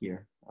skill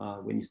here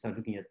when you start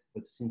looking at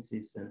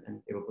photosynthesis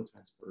and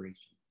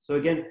evapotranspiration. So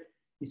again,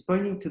 it's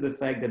pointing to the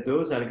fact that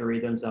those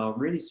algorithms are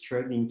really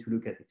struggling to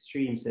look at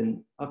extremes,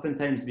 and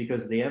oftentimes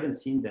because they haven't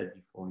seen that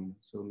before.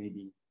 So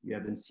maybe you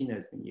haven't seen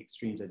as many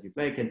extremes as you'd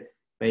like, and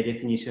by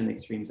definition,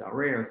 extremes are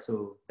rare.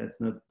 So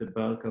that's not the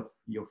bulk of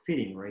your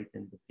fitting, right?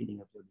 And the fitting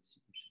of your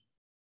distribution.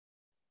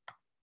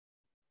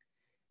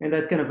 And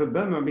that's kind of a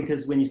bummer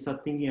because when you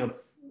start thinking of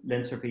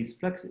land surface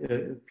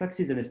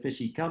fluxes and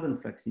especially carbon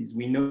fluxes,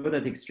 we know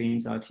that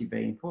extremes are actually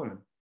very important.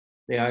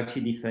 They are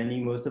actually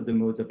defining most of the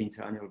modes of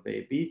interannual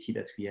variability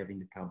that we have in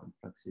the carbon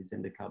fluxes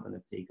and the carbon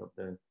uptake of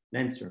the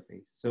land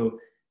surface. So,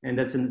 and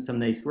that's some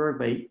nice work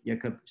by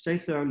Jakob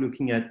Steichler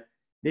looking at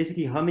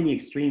basically how many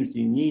extremes do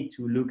you need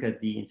to look at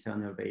the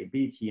internal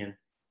variability. And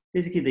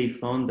basically they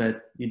found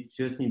that you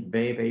just need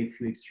very, very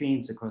few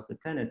extremes across the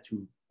planet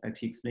to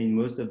actually explain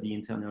most of the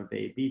internal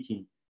variability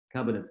in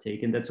carbon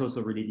uptake. And that's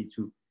also related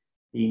to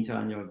the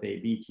interannual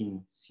variability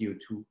in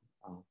CO2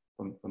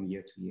 from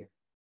year to year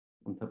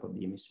on top of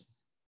the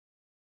emissions.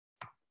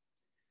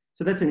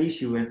 So that's an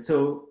issue. And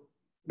so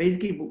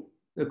basically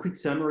a quick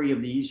summary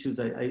of the issues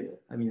I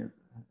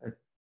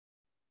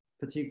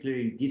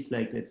particularly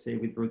dislike, let's say,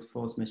 with brute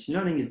force machine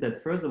learning is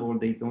that first of all,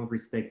 they don't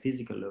respect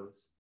physical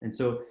laws.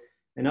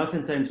 And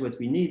oftentimes what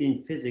we need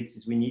in physics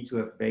is we need to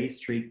have very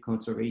strict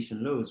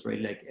conservation laws,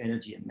 right? Like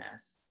energy and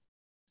mass.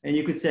 And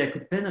you could say I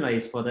could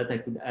penalize for that. I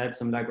could add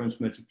some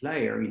Lagrange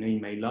multiplier, in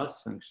my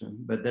loss function,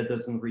 but that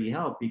doesn't really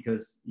help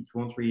because it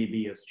won't really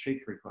be a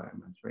strict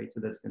requirement, right?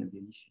 So that's going to be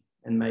an issue.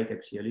 And Mike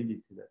actually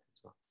alluded to that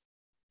as well.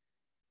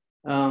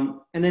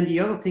 And then the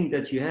other thing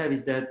that you have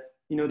is that,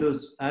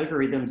 those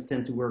algorithms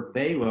tend to work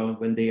very well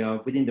when they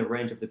are within the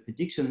range of the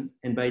prediction.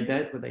 And by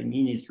that, what I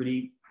mean is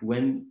really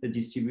when the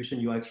distribution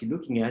you're actually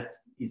looking at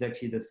is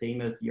actually the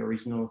same as the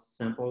original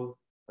sample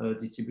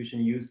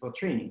distribution used for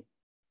training.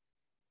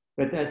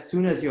 But as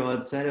soon as you're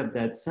outside of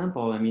that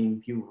sample, I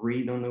mean, you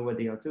really don't know what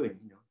they are doing,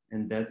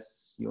 and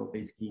you're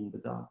basically in the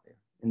dark there.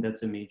 And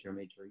that's a major,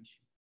 major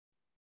issue.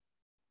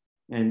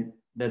 And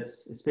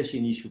that's especially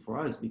an issue for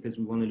us because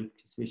we want to look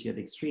especially at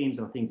extremes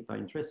or things that are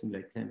interesting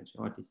like climate change,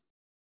 or at least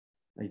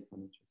I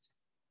find interesting.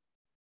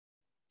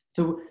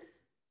 So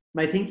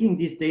my thinking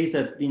these days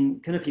have been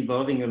kind of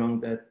evolving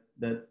along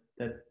that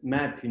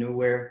map,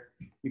 where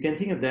you can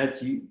think of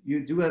that.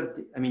 You do have,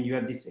 you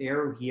have this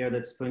arrow here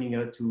that's pointing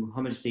out to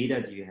how much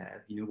data do you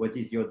have, what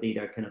is your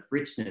data kind of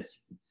richness,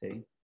 you could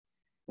say.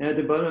 And at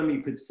the bottom,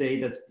 you could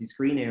say that this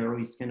green arrow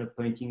is kind of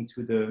pointing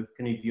to the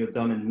kind of your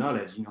domain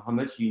knowledge, how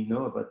much do you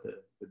know about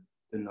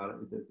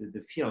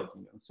the field,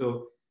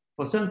 So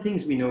for some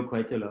things we know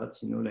quite a lot,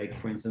 like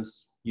for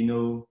instance,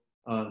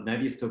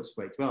 Navier-Stokes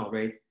quite well,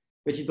 right?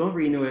 But you don't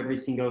really know every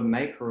single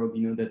microbe,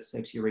 that's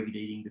actually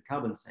regulating the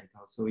carbon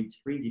cycle. So it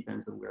really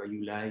depends on where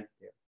you lie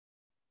there.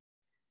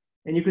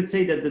 And you could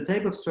say that the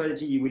type of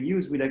strategy you will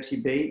use will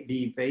actually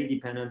be very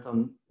dependent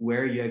on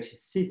where you actually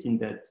sit in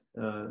that,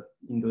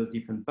 in those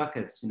different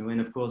buckets,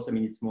 And of course,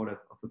 it's more of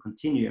a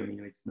continuum,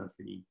 it's not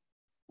really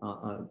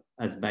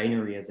as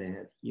binary as I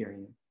had here.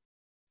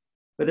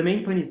 But the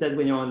main point is that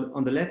when you're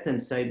on the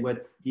left-hand side,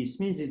 what this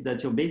means is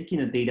that you're basically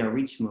in a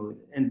data-rich mode.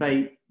 And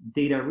by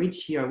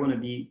data-rich here, I want to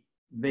be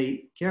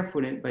very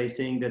careful by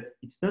saying that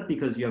it's not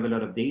because you have a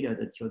lot of data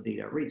that your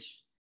data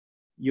rich.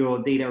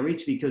 Your data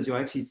rich because you're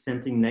actually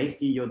sampling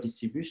nicely your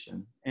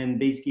distribution. And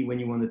basically when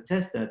you want to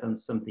test that on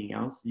something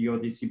else, your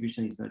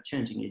distribution is not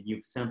changing it.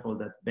 You've sampled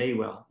that very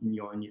well in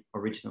your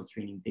original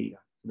training data.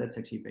 So that's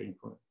actually very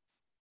important.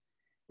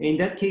 In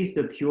that case,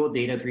 the pure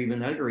data-driven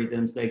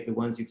algorithms like the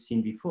ones you've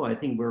seen before, I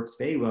think works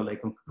very well,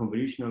 like a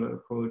convolutional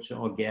approach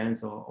or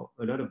GANs or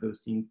a lot of those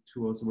things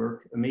tools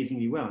work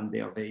amazingly well. And they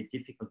are very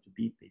difficult to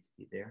beat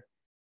basically there.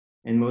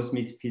 And most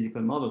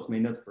physical models may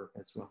not work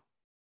as well.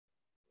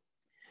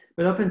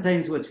 But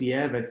oftentimes what we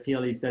have, I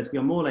feel, is that we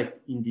are more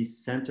like in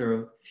this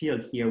center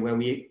field here where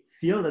we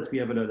feel that we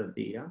have a lot of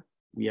data.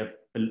 We have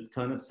a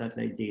ton of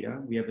satellite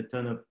data. We have a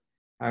ton of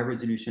high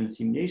resolution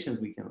simulations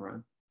we can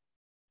run.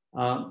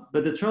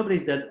 But the trouble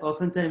is that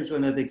oftentimes we're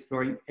not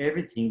exploring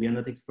everything. We are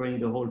not exploring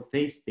the whole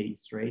phase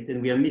space, right?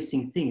 And we are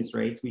missing things,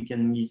 right? We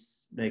can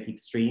miss like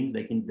extremes,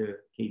 like in the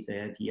case I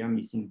have here,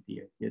 missing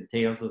the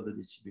tails of the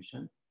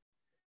distribution.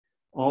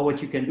 Or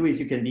what you can do is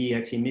you can be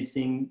actually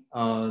missing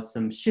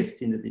some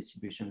shift in the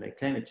distribution, like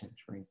climate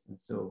change, for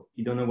instance. So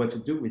you don't know what to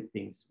do with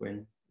things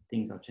when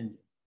things are changing.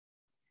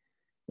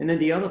 And then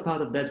the other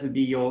part of that would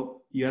be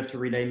you have to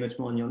rely much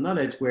more on your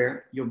knowledge,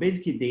 where your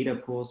basically data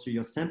pool, so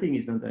your sampling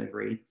is not that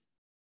great.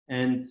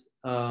 And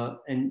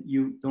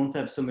you don't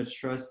have so much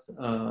trust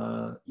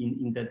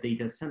in that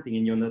data sampling,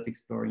 and you're not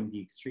exploring the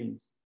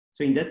extremes.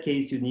 So in that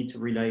case, you need to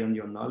rely on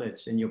your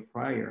knowledge and your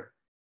prior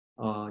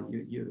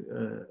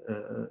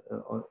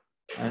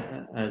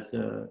as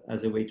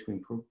a way to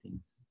improve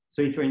things.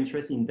 So if you're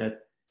interested in that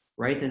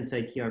right-hand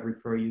side here, I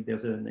refer you,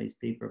 there's a nice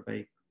paper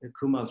by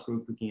Kumar's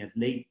group looking at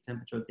lake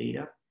temperature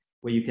data,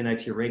 where you can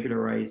actually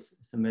regularize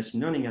some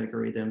machine learning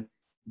algorithm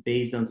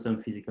based on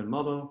some physical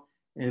model.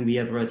 And we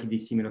have a relatively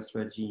similar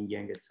strategy in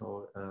Yang et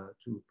al.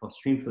 For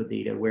streamflow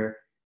data, where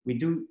we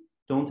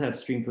don't have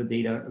streamflow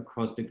data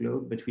across the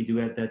globe, but we do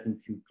have that in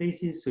few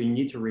places. So you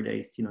need to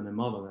rely still on a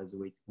model as a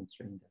way to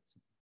constrain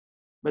that.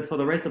 But for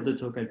the rest of the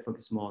talk, I'll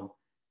focus more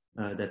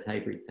on that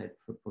hybrid type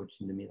of approach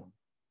in the middle,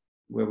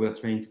 where we're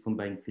trying to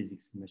combine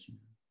physics and machine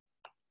learning.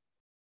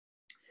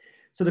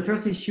 So the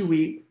first issue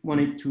we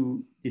wanted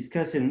to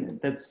discuss,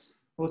 and that's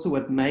also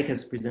what Mike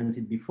has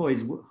presented before,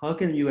 is how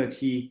can you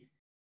actually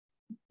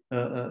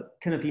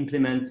kind of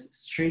implement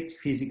strict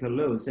physical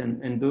laws,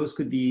 and those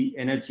could be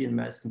energy and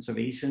mass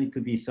conservation. It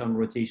could be some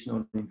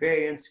rotational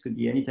invariance. It could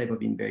be any type of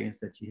invariance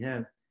that you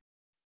have.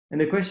 And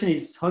the question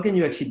is, how can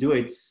you actually do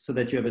it so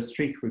that you have a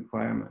strict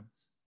requirement?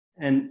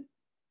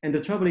 And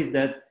the trouble is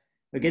that,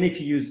 again, if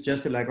you use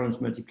just a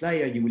Lagrange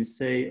multiplier, you will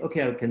say,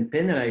 okay, I can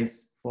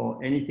penalize for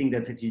anything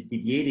that's actually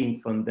deviating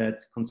from that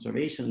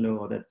conservation law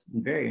or that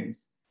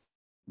invariance.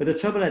 But the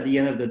trouble at the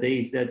end of the day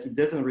is that it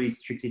doesn't really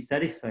strictly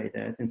satisfy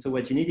that. And so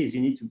what you need is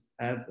you need to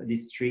have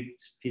this strict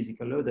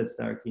physical law that's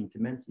directly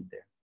implemented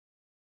there.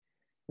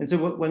 And so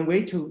one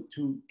way to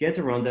get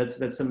around that, so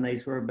that's some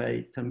nice work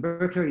by Tom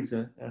Berkler. He's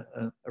a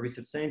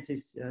research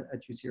scientist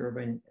at UC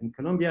Irvine in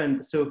Columbia.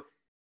 And so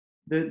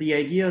the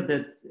idea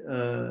that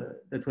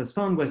that was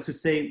found was to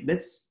say,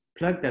 let's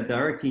plug that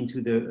directly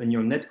into the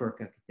neural network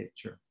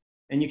architecture.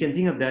 And you can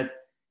think of that.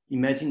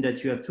 Imagine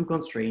that you have two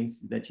constraints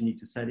that you need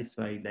to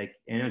satisfy, like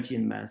energy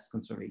and mass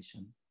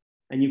conservation.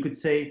 And you could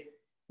say,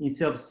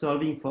 instead of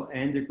solving for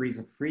n degrees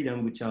of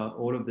freedom, which are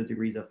all of the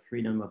degrees of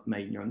freedom of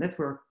my neural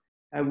network,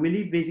 I will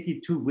leave basically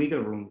two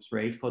wiggle rooms,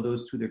 right, for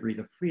those 2 degrees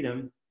of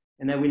freedom.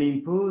 And I will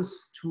impose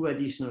 2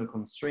 additional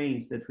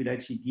constraints that will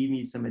actually give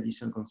me some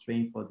additional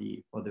constraint for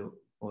the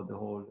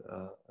whole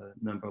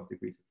number of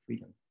degrees of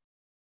freedom.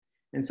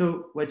 And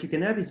so what you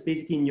can have is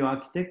basically in your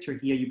architecture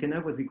here, you can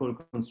have what we call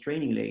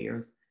constraining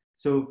layers.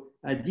 So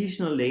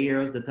additional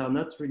layers that are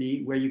not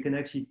really where you can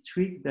actually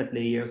tweak that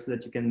layer so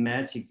that you can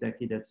match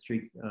exactly that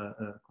strict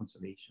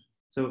conservation.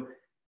 So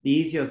the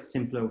easiest,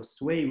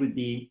 simplest way would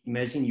be,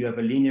 imagine you have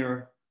a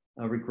linear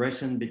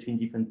regression between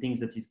different things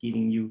that is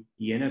giving you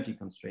the energy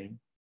constraint.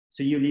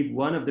 So you leave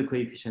one of the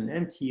coefficient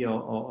empty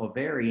or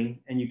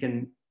varying, and you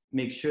can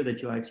make sure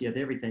that you're actually at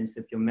every time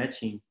step you're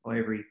matching, or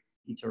every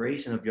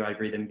iteration of your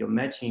algorithm, you're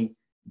matching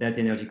that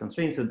energy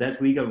constraint. So that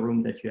wiggle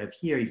room that you have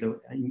here is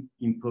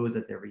imposed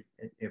at every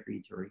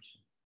iteration.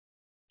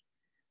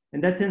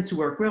 And that tends to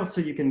work well,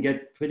 so you can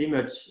get pretty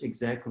much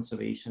exact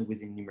conservation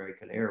within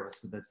numerical errors.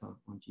 So that's on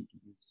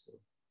GPUs. So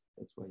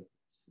that's why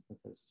it's not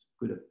as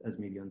good as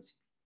maybe on CPU.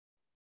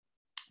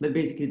 But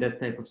basically that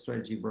type of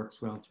strategy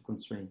works well to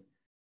constrain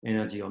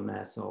energy or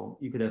mass, or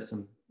you could have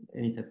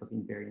any type of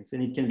invariance.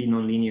 And it can be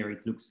nonlinear.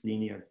 It looks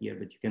linear here,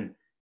 but you can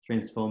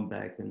transform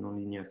back a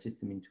nonlinear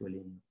system into a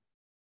linear.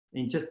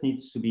 And it just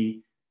needs to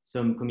be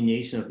some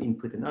combination of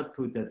input and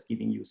output that's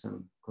giving you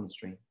some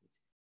constraint.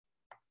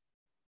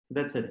 So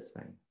that's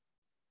satisfying.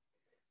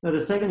 Now, the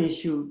second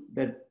issue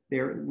that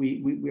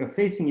we are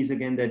facing is,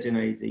 again, that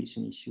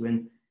generalization issue.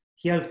 And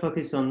here I'll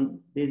focus on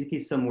basically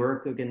some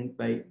work, again,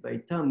 by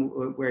Tom,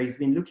 where he's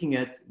been looking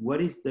at what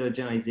is the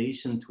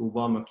generalization to a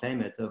warmer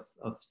climate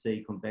of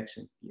say,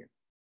 convection here.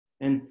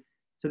 And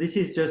so this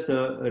is just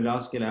a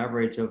large scale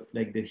average of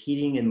like the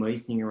heating and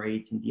moistening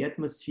rate in the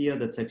atmosphere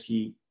that's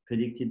actually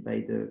predicted by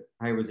the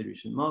high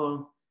resolution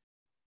model.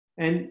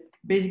 And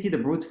basically the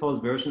brute force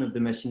version of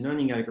the machine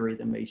learning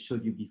algorithm I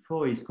showed you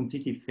before is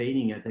completely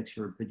failing at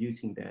actually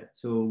reproducing that.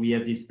 So we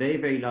have this very,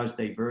 very large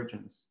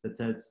divergence that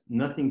has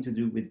nothing to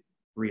do with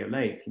real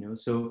life, you know.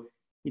 So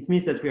it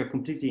means that we are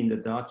completely in the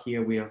dark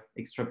here. We are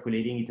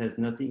extrapolating. It has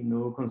nothing,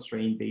 no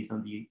constraint based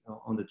on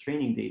the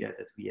training data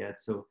that we had.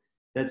 So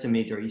that's a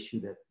major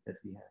issue that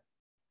we have.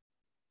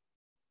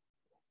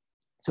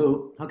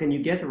 So how can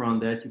you get around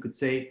that? You could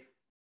say,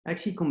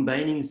 actually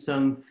combining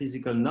some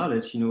physical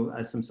knowledge, you know,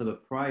 as some sort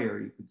of prior,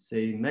 you could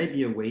say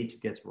maybe a way to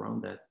get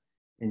around that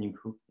and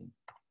improve things.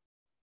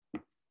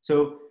 So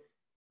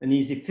an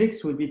easy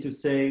fix would be to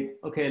say,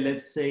 okay,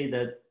 let's say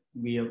that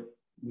we are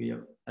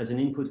as an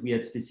input, we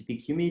had specific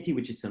humidity,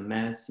 which is a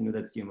mass, you know,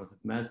 that's the amount of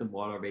mass of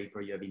water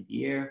vapor you have in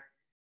the air.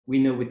 We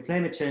know with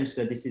climate change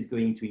that this is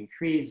going to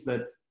increase,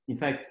 but in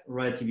fact,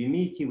 relative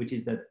humidity, which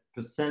is that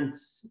percent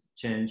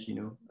change, you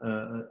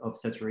know, of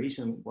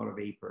saturation water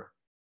vapor,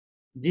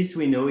 this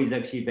we know is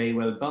actually very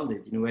well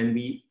bounded, you know, and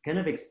we kind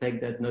of expect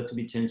that not to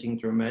be changing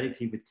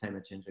dramatically with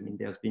climate change. I mean,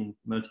 there's been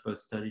multiple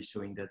studies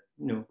showing that,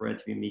 you know,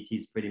 relative humidity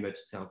is pretty much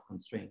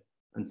self-constrained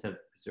and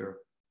self-preserved.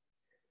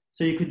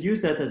 So you could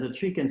use that as a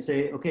trick and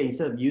say, okay,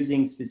 instead of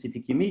using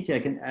specific humidity, I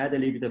can add a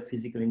little bit of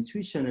physical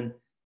intuition and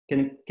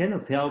can kind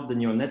of help the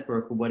neural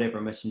network or whatever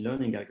machine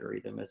learning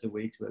algorithm as a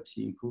way to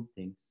actually improve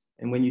things.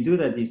 And when you do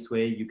that this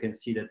way, you can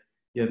see that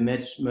you have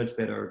much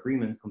better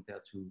agreement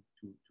compared to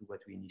what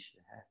we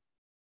initially had.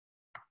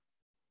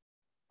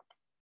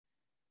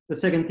 The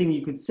second thing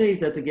you could say is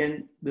that,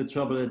 again, the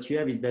trouble that you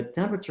have is that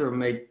temperature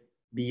might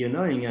be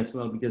annoying as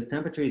well, because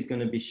temperature is going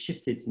to be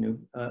shifted, you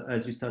know,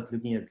 as you start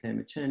looking at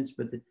climate change.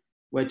 But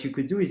what you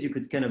could do is you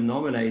could kind of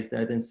normalize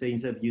that and say,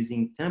 instead of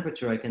using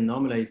temperature, I can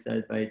normalize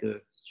that by the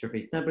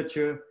surface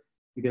temperature.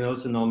 You can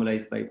also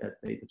normalize by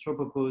the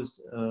tropopause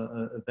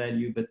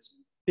value, but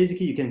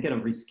basically you can kind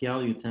of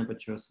rescale your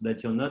temperature so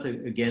that you're not,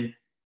 again,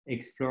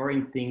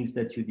 exploring things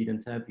that you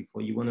didn't have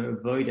before. You want to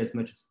avoid as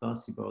much as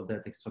possible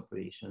that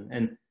extrapolation.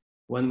 And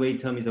one way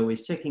Tom is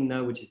always checking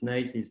now, which is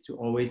nice, is to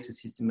always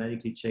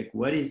systematically check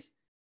what is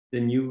the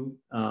new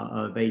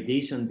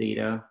validation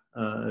data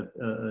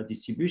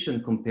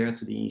distribution compared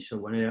to the initial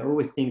one. And I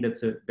always think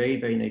that's a very,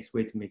 very nice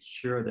way to make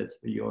sure that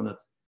you're not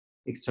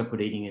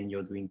extrapolating and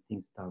you're doing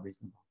things that are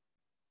reasonable.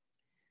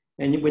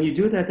 And when you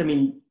do that, I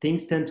mean,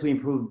 things tend to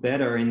improve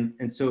better.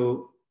 And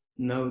so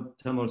now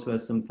Tom also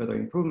has some further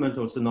improvement,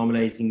 also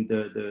normalizing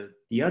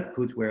the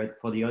output, where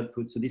for the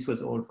output, so this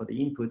was all for the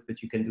input,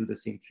 but you can do the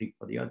same trick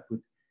for the output,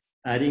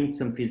 adding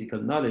some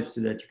physical knowledge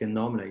so that you can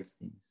normalize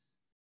things.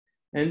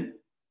 And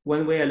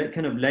one way I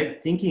kind of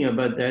like thinking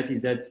about that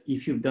is that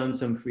if you've done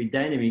some fluid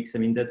dynamics, I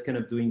mean, that's kind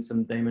of doing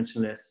some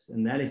dimensionless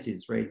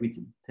analysis, right? We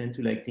tend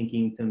to like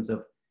thinking in terms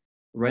of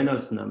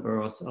Reynolds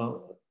number or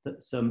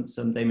some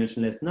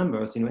dimensionless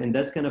numbers, you know, and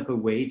that's kind of a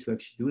way to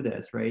actually do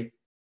that, right?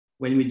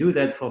 When we do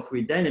that for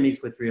fluid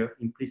dynamics, what we are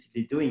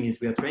implicitly doing is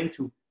we are trying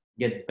to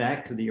get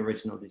back to the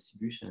original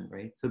distribution,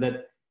 right? So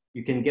that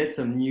you can get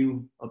some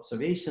new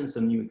observations,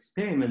 some new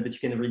experiment, but you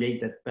can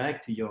relate that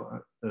back to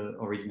your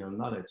original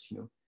knowledge, you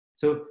know.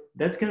 So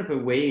that's kind of a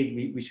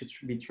way we should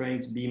be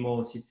trying to be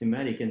more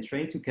systematic and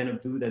trying to kind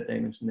of do that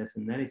dimensionless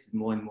analysis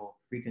more and more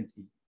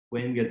frequently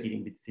when we are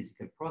dealing with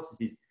physical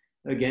processes,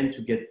 again,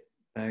 to get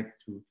back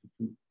to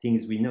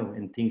things we know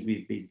and things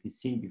we've basically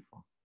seen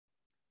before.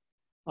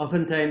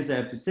 Oftentimes, I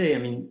have to say, I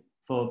mean,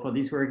 for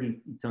this work,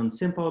 it sounds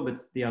simple,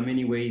 but there are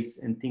many ways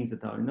and things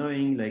that are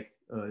annoying, like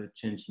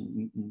change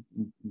in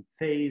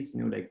phase,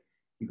 you know, like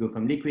you go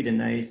from liquid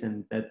and ice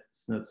and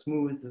that's not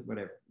smooth,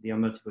 whatever. There are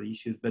multiple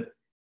issues, but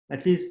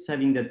at least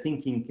having that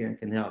thinking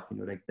can help, you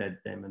know, like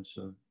that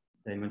dimensional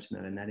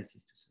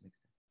analysis to some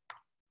extent.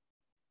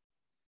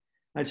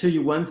 I'll show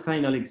you one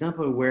final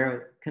example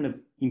where kind of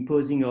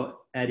imposing or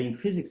adding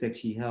physics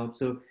actually helps.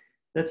 So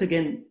that's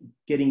again,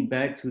 getting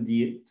back to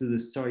the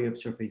story of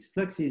surface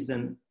fluxes.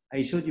 And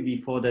I showed you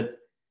before that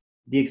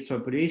the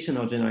extrapolation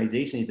or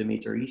generalization is a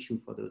major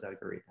issue for those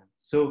algorithms.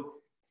 So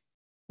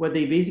what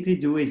they basically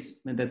do is,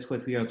 and that's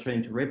what we are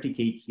trying to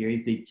replicate here,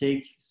 is they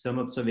take some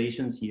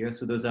observations here.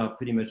 So those are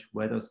pretty much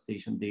weather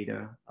station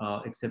data,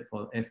 except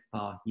for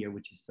FPAR here,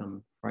 which is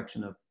some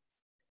fraction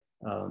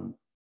of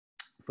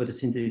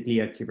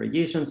photosynthetically active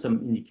radiation, some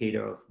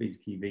indicator of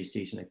basically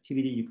vegetation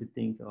activity. You could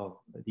think of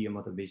the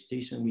amount of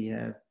vegetation we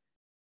have.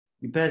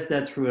 You pass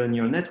that through a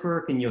neural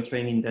network and you're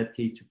trying in that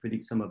case to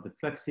predict some of the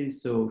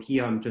fluxes. So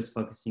here I'm just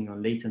focusing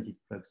on latent heat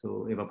flux,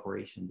 so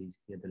evaporation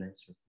basically at the land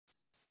surface.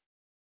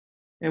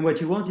 And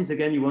what you want is,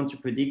 again, you want to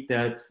predict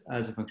that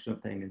as a function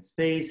of time and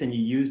space, and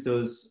you use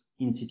those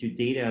in situ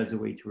data as a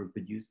way to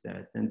reproduce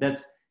that. And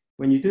that's,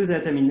 when you do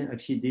that, I mean,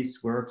 actually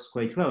this works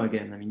quite well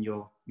again. I mean,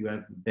 you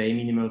have very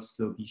minimal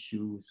slope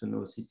issue, so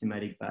no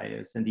systematic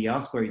bias, and the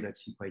R-square is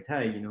actually quite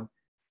high, you know.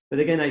 But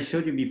again, I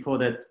showed you before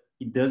that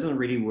it doesn't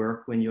really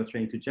work when you're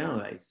trying to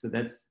generalize, so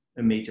that's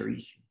a major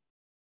issue.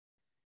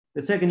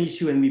 The second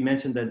issue, and we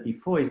mentioned that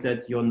before, is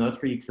that you're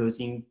not really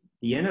closing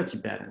the energy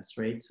balance,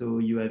 right? So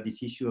you have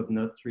this issue of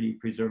not really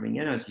preserving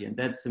energy, and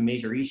that's a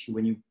major issue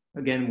when you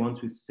again, want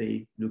to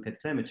say, look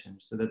at climate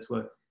change. So that's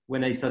what,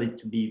 when I started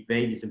to be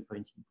very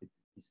disappointed with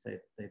this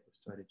type of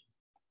strategy.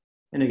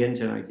 And again,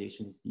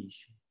 generalization is the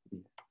issue.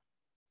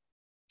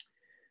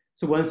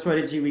 So one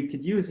strategy we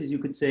could use is you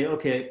could say,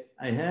 okay,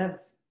 I have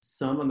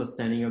some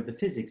understanding of the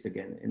physics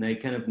again, and I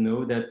kind of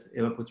know that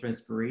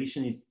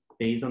evapotranspiration is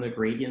based on a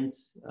gradient,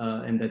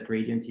 and that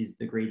gradient is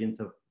the gradient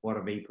of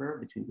water vapor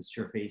between the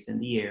surface and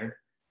the air,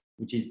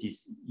 which is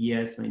this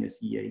ES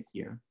minus EA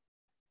here.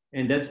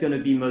 And that's going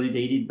to be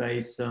modulated by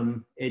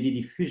some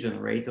eddy diffusion,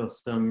 right, or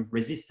some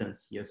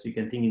resistance here. So you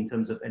can think in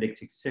terms of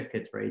electric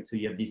circuit, right? So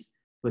you have this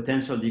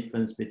potential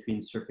difference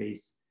between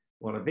surface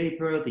water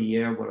vapor, the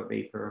air water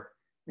vapor,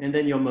 and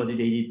then you're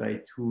modulated by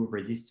two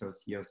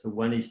resistors here. So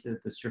one is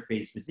the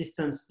surface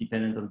resistance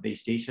dependent on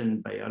vegetation,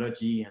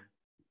 biology,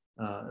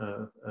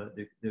 and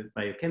the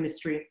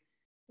biochemistry.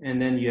 And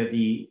then you have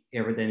the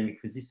aerodynamic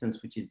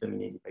resistance, which is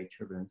dominated by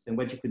turbulence. And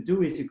what you could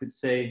do is you could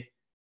say,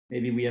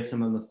 maybe we have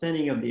some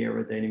understanding of the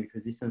aerodynamic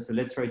resistance, so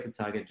let's try to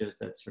target just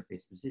that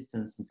surface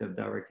resistance instead of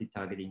directly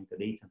targeting the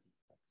latent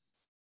effects.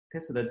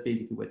 Okay, so that's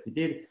basically what we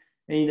did.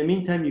 And in the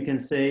meantime, you can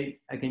say,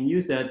 I can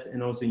use that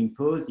and also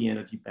impose the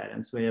energy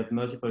balance. So I have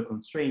multiple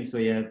constraints. So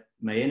I have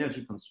my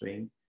energy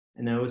constraint,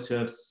 and I also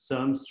have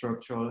some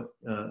structural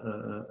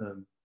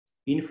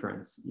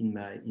inference in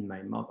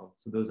my model.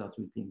 So those are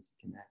two things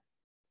you can have.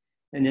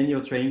 And then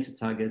you're trying to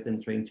target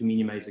and trying to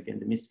minimize, again,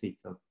 the misfit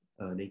of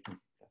latent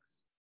effects.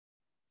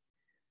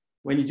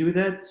 When you do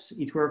that,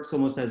 it works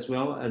almost as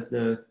well as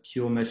the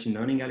pure machine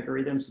learning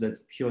algorithm. So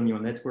that's pure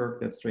neural network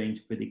that's trying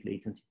to predict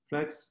latent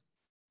flux.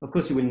 Of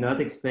course, you will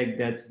not expect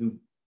that to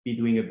be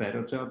doing a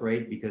better job,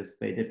 right? Because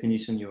by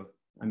definition, you're,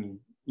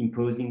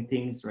 imposing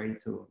things,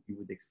 right? So you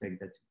would expect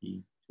that to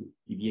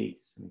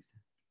deviate to some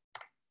extent.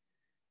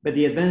 But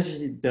the advantage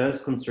is it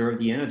does conserve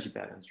the energy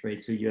balance,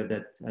 right? So you have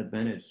that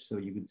advantage. So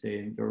you could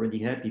say you're already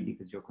happy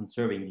because you're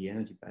conserving the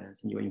energy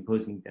balance and you're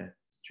imposing that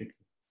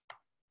strictly.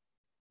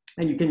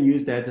 And you can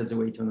use that as a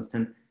way to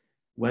understand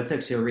what's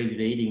actually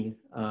regulating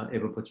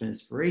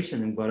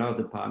evapotranspiration and what are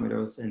the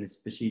parameters, and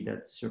especially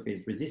that surface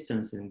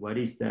resistance, and what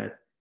is that,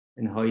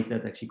 and how is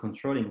that actually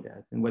controlling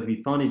that. And what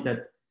we found is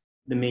that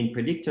the main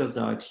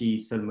predictors are actually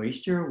soil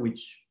moisture,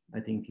 which I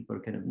think people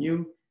kind of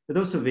knew, but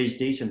also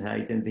vegetation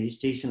height. And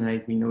vegetation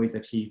height we know is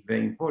actually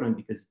very important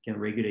because it can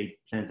regulate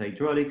plant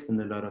hydraulics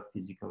and a lot of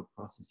physical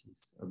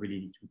processes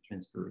related to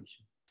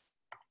transpiration.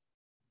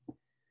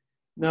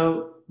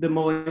 Now, the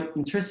more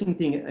interesting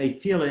thing I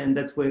feel, and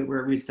that's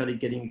where we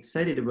started getting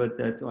excited about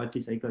that, or at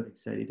least I got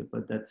excited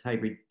about that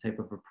hybrid type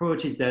of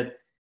approach, is that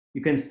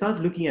you can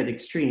start looking at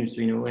extremes,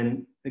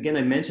 and again,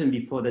 I mentioned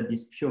before that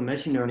this pure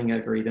machine learning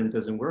algorithm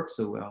doesn't work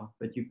so well,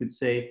 but you could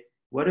say,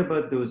 what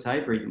about those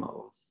hybrid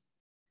models?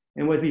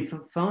 And what we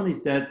found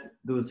is that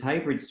those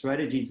hybrid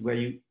strategies where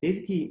you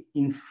basically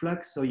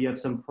influx, or you have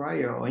some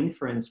prior or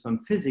inference from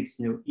physics,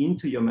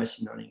 into your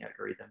machine learning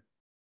algorithm,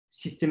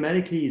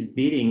 systematically is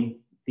beating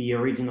the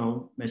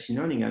original machine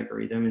learning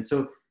algorithm. And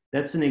so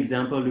that's an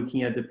example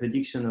looking at the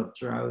prediction of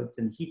drought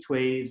and heat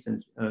waves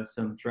and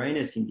some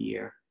dryness in the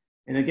air.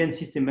 And again,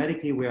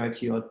 systematically, we're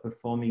actually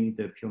outperforming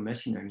the pure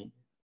machine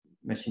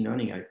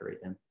learning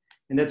algorithm.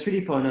 And that's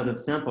really for another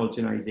sample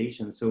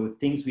generalization. So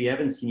things we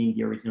haven't seen in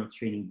the original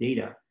training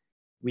data.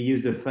 We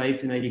use the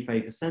 5 to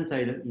 95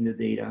 percentile in the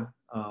data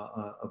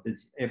of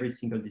every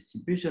single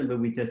distribution, but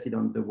we tested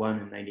on the 1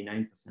 and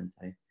 99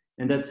 percentile.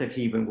 And that's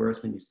actually even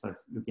worse when you start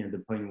looking at the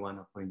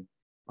 0.1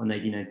 or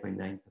 99.9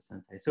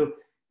 percentile. So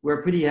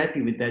we're pretty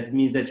happy with that. It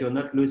means that you're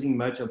not losing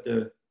much of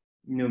the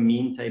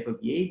mean type of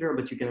behavior,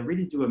 but you can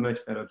really do a much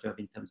better job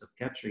in terms of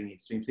capturing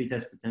extremes. So it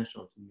has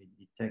potential to maybe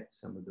detect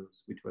some of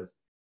those, which was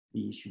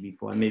the issue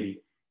before, and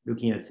maybe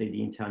looking at, say,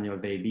 the internal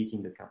variability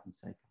in the carbon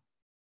cycle.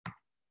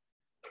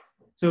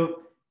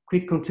 So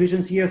quick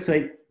conclusions here. So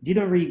I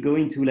didn't really go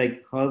into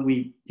how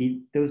we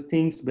did those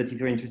things, but if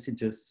you're interested,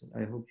 just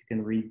I hope you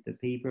can read the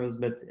papers,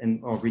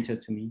 or reach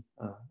out to me.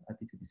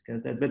 Happy to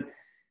discuss that. But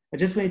I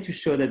just wanted to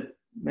show that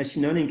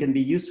machine learning can be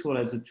useful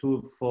as a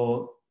tool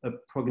for a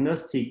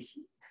prognostic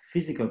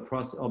physical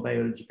process or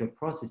biological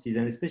processes,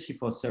 and especially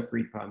for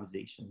subgrid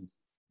parameterizations.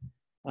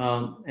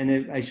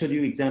 And I showed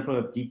you example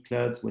of deep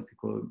clouds, what we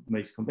call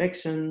moist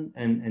convection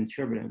and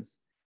turbulence,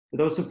 but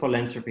also for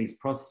land surface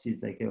processes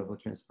like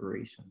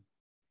evapotranspiration.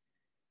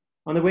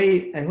 On the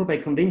way, I hope I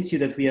convinced you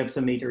that we have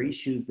some major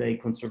issues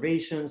like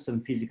conservation,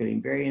 some physical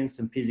invariance,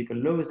 some physical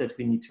laws that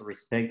we need to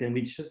respect, and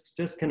we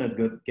just cannot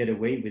get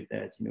away with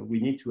that.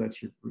 We need to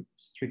actually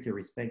strictly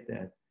respect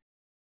that.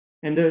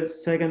 And the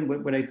second,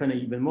 what I find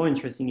even more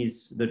interesting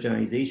is the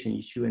generalization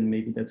issue, and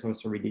maybe that's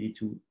also related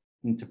to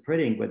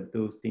interpreting what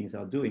those things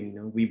are doing.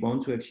 We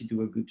want to actually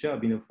do a good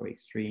job, for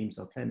extremes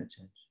or climate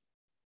change.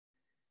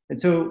 And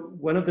so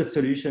one of the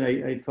solutions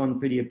I found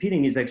pretty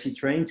appealing is actually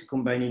trying to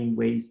combine in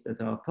ways that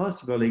are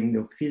possible,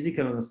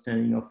 physical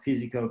understanding of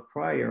physical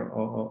prior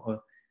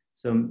or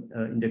some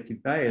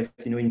inductive bias,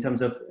 in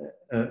terms of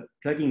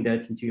plugging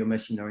that into your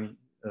machine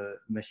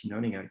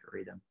learning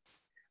algorithm.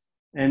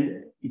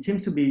 And it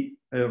seems to be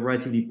a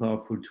relatively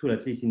powerful tool,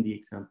 at least in the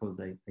examples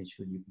I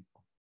showed you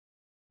before.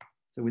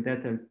 So with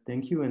that,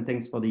 thank you and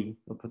thanks for the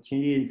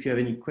opportunity. If you have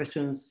any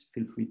questions,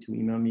 feel free to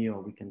email me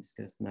or we can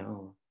discuss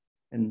now.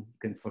 And you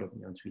can follow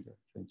me on Twitter if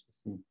you're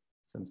interested in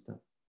some stuff.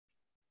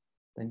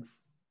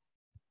 Thanks.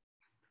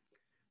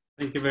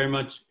 Thank you very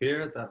much,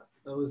 Pierre. That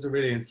was a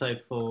really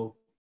insightful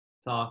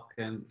talk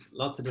and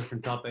lots of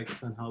different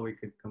topics on how we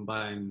could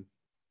combine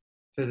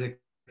physics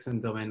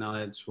and domain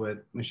knowledge with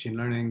machine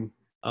learning.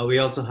 We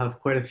also have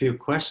quite a few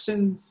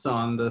questions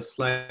on the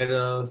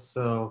Slido,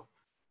 so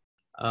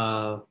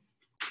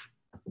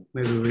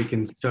maybe we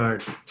can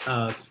start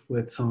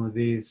with some of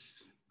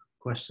these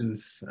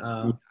questions.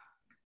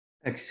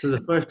 So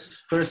the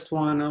first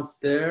one up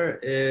there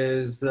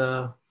is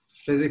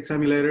physics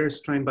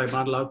emulators trained by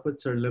model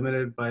outputs are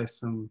limited by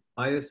some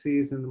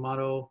biases in the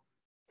model.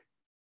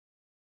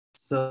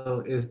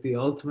 So is the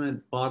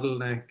ultimate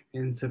bottleneck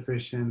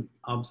insufficient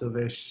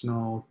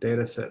observational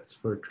data sets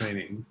for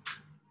training?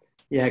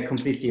 Yeah, I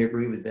completely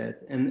agree with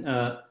that. And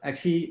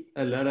actually,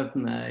 a lot of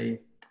my,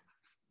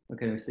 what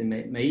can I say,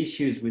 my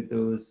issues with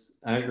those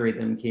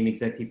algorithms came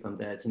exactly from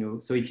that, you know.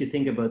 So if you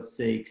think about,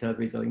 say, cloud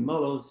resolving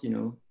models, you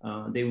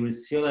know, they will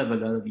still have a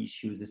lot of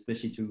issues,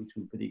 especially to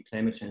predict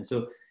climate change.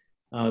 So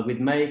with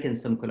Mike and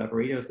some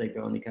collaborators like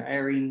Veronica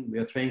Eyring, we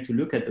are trying to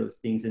look at those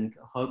things and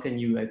how can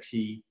you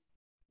actually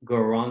go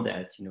around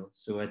that, you know.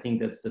 So I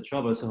think that's the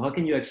trouble. So how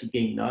can you actually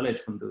gain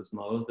knowledge from those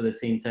models, but at the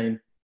same time,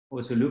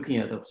 also looking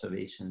at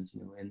observations,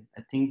 you know, and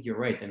I think you're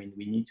right. I mean,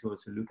 we need to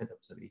also look at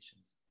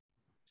observations.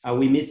 Are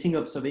we missing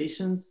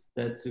observations?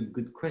 That's a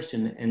good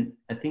question. And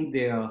I think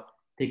there are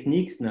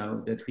techniques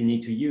now that we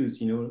need to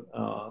use, you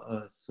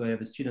know, so I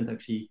have a student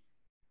actually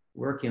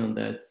working on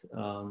that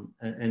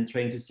and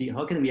trying to see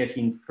how can we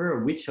actually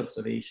infer which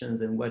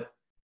observations and what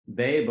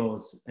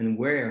variables and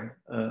where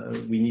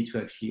we need to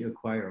actually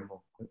acquire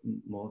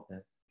more of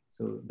that.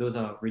 So those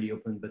are really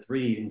open, but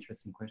really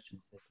interesting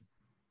questions, I think.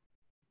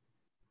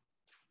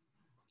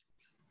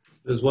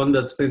 There's one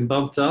that's been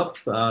bumped up.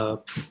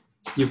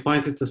 You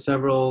pointed to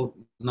several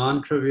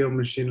non-trivial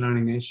machine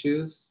learning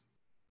issues.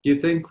 Do you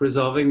think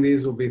resolving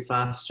these will be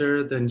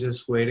faster than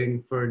just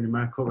waiting for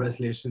numerical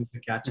resolution to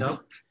catch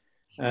up?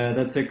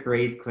 That's a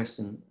great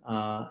question.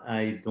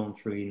 I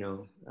don't really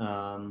know.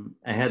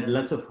 I had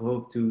lots of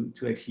hope to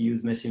actually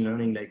use machine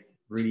learning like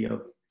really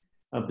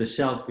off the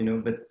shelf, you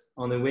know, but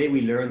on the way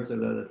we learned a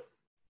lot of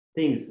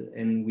things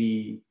and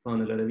we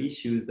found a lot of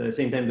issues. But at the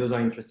same time, those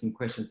are interesting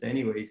questions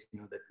anyways, you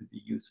know, that could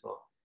be used for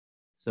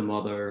some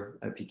other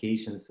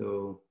applications.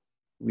 So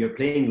we are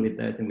playing with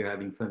that and we're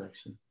having fun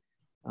actually.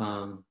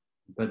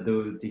 But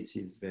though this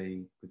is a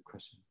very good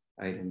question,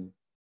 I don't know.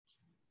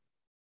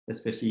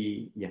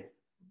 Especially, yeah,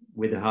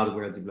 with the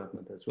hardware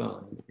development as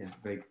well. Yeah,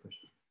 very good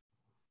question.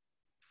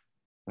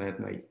 I have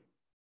no idea.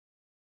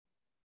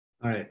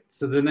 All right,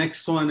 so the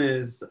next one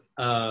is,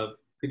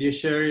 could you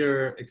share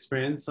your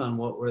experience on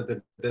what were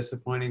the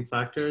disappointing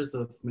factors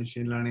of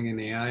machine learning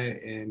and AI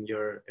in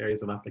your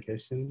areas of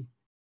application?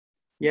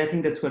 Yeah, I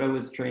think that's what I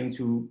was trying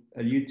to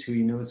allude to,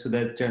 you know, so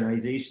that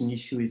generalization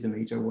issue is a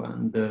major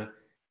one. The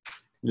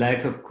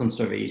lack of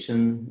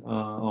conservation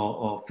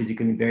or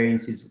physical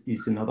invariance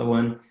is another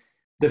one.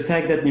 The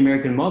fact that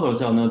numerical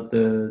models are not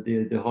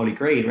the holy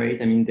grail, right?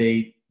 I mean,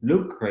 they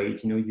look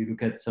great. You know, you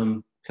look at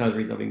some cloud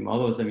resolving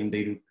models, I mean,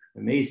 they look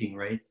amazing,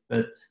 right?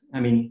 But I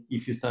mean,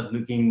 if you start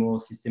looking more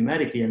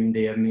systematically, I mean,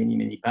 they have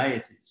many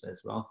biases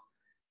as well.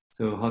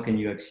 So how can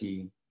you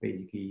actually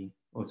basically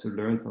also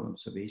learn from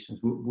observations,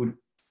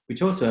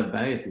 which also have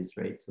biases,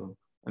 right? So,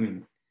 I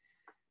mean,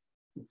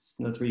 it's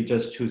not really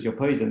just choose your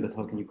poison, but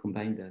how can you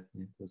combine that?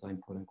 Yeah, those are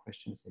important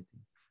questions, I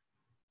think.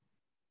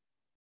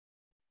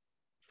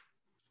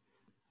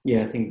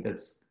 Yeah, I think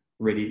that's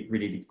really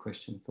good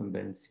question from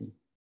Ben C.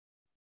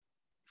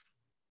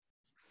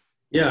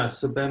 Yeah,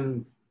 so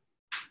Ben,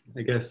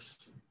 I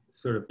guess,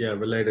 sort of, yeah,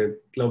 related,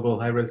 global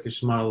high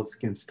resolution models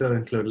can still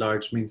include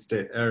large mean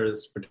state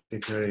errors,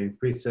 particularly in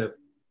precip.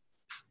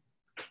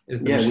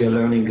 Yeah, we are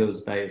learning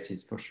those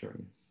biases for sure,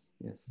 yes.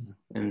 Yes,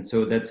 and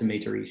so that's a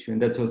major issue.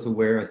 And that's also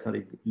where I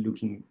started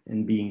looking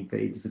and being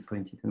very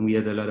disappointed. And we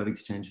had a lot of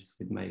exchanges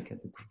with Mike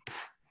at the time.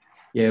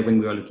 Yeah, when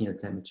we were looking at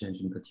climate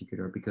change in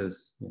particular,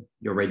 because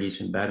your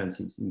radiation balance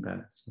is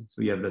imbalanced.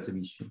 So you have lots of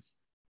issues.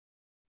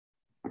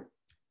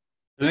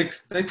 The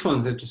next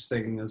one's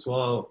interesting as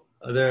well.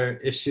 Are there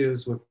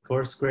issues with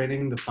coarse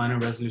grading the final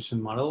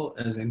resolution model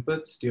as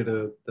inputs due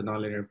to the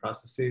nonlinear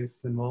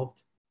processes involved?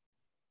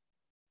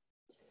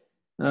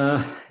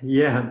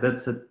 Yeah,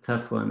 that's a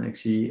tough one,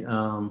 actually.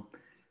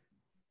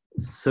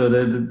 So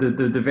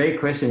the very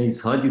question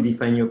is, how do you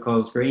define your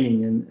coarse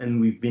graining? And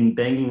we've been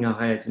banging our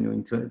head, you know,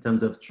 in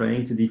terms of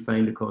trying to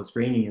define the coarse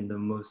graining and the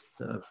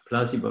most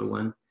plausible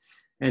one.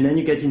 And then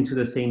you get into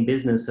the same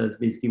business as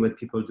basically what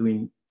people do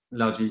in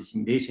large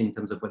simulation in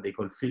terms of what they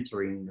call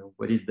filtering. You know,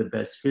 what is the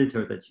best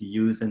filter that you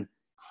use? And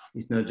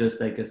it's not just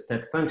like a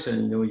step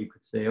function. You know, you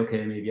could say,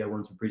 okay, maybe I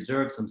want to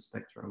preserve some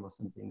spectrum or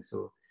something.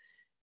 So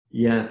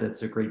yeah,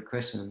 that's a great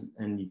question,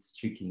 and it's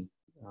tricky.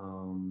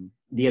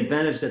 The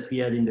advantage that we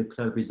had in the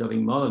cloud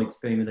resolving model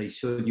experiment I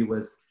showed you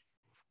was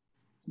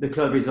the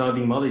cloud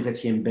resolving model is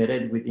actually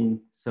embedded within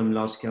some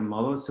large scale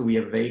models. So we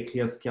have very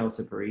clear scale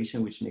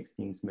separation, which makes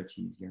things much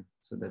easier.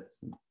 So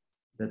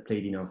that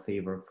played in our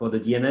favor. For the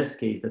DNS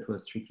case, that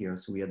was trickier.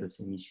 So we had the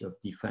same issue of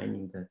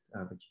defining that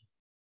averaging.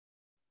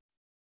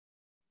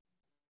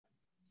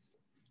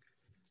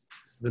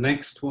 So the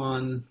next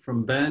one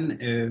from Ben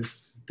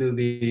is, do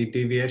the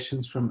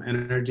deviations from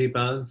energy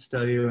balance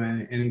tell you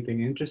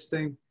anything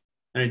interesting?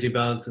 Energy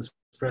balance is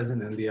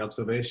present in the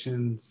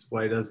observations.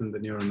 Why doesn't the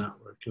neural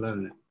network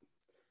learn it?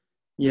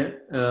 Yeah,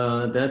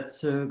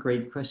 that's a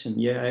great question.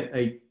 Yeah,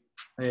 I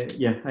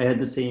had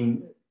the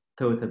same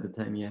thought at the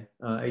time. Yeah,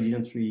 we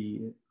didn't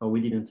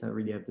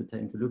really have the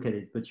time to look at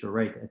it, but you're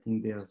right. I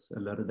think there's a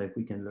lot of that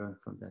we can learn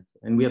from that.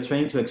 And we are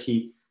trying to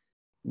actually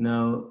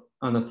now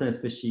understand,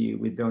 especially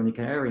with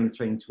Veronica Herring,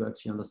 trying to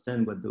actually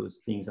understand what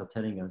those things are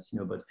telling us,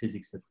 about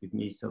physics that we've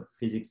missed or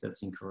physics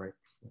that's incorrect.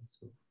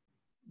 So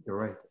you're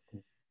right, I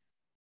think.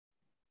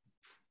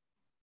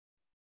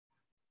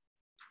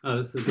 Oh,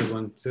 this is a good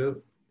one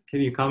too. Can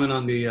you comment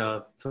on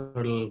the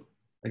total,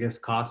 I guess,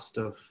 cost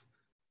of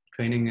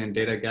training and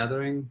data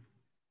gathering?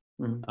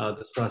 Mm-hmm.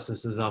 This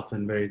process is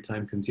often very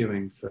time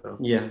consuming. So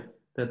yeah,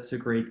 that's a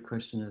great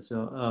question as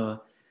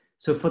well.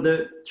 So for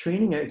the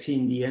training, actually,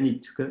 in the end,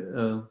 it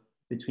took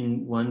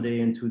between 1 day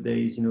and 2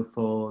 days,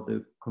 for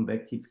the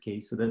convective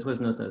case. So that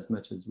was not as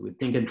much as you would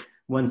think. And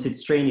once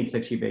it's trained, it's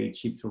actually very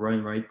cheap to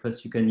run, right?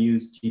 Plus, you can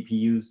use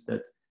GPUs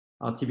that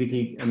are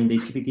typically, they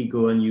typically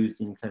go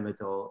unused in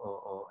climate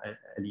or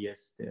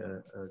LES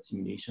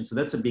simulation. So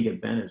that's a big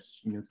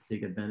advantage, to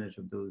take advantage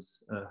of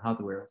those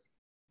hardware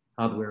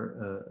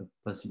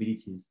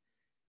possibilities.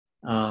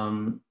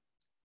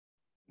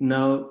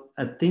 Now,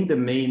 I think the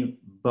main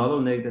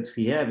bottleneck that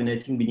we have, and I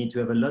think we need to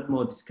have a lot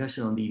more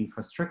discussion on the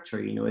infrastructure,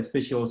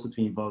 especially also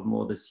to involve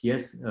more the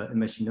CS and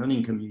machine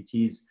learning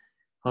communities.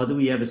 How do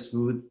we have a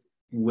smooth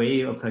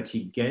way of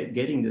actually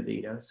getting the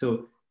data?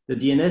 So the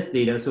DNS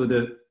data, so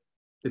the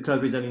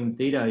cloud resolving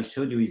data I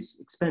showed you is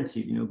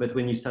expensive, but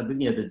when you start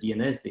looking at the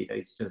DNS data,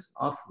 it's just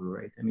awful,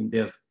 right?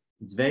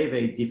 It's very,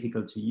 very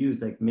difficult to use,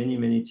 like many,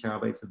 many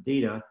terabytes of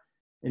data,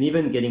 and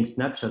even getting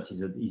snapshots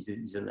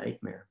is a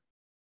nightmare.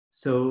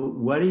 So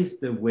what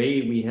is the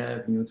way we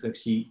have, to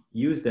actually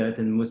use that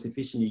and most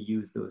efficiently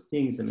use those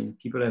things?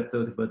 People have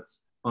thought about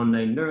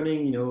online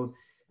learning,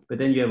 but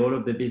then you have all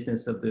of the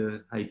business of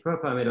the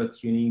hyperparameter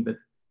tuning. But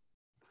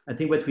I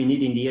think what we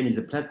need in the end is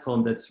a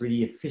platform that's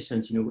really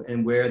efficient,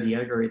 and where the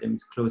algorithm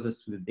is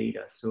closest to the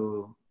data.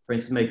 So for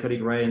instance, my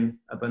colleague Ryan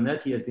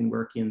Abernathy has been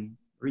working,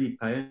 really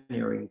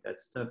pioneering that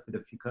stuff with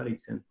a few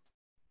colleagues, and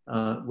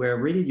where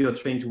really you're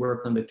trying to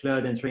work on the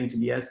cloud and trying to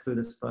be as close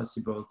as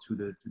possible to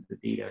the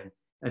data. And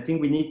I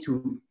think we need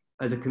to,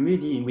 as a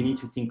community, we need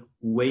to think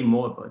way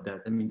more about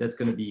that. That's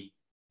going to be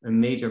a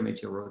major,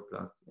 major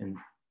roadblock. And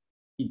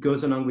it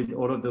goes along with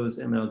all of those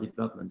ML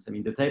developments.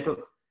 The type of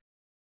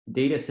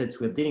data sets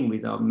we're dealing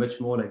with are much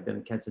more like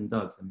than cats and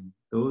dogs.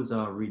 Those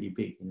are really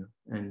big,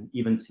 and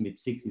even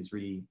SIMIP6 is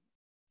really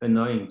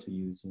annoying to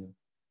use,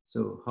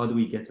 So how do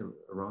we get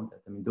around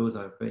that? Those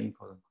are very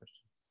important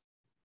questions.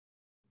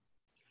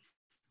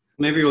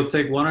 Maybe we'll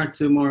take 1 or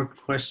 2 more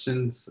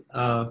questions.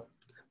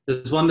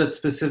 There's one that's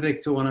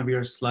specific to one of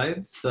your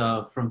slides.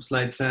 From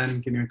slide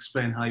 10, can you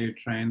explain how you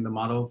train the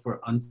model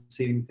for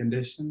unseen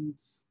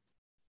conditions?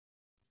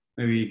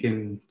 Maybe you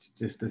can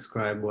just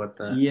describe what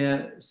that...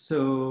 Yeah,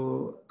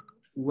 so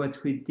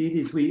what we did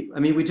is we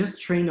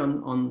just trained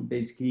on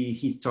basically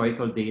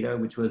historical data,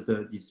 which was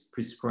this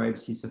prescribed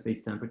sea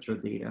surface temperature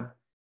data.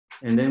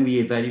 And then we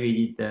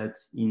evaluated that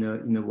in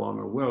a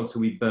warmer world. So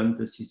we bumped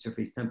the sea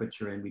surface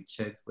temperature and we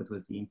checked what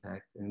was the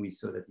impact, and we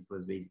saw that it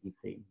was basically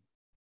failing.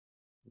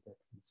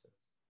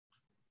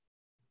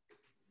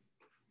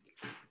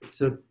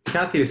 So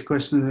Kathy's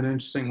question is an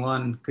interesting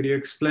one. Could you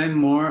explain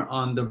more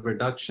on the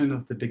reduction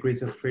of the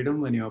degrees of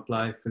freedom when you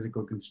apply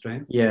physical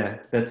constraints? Yeah,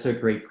 that's a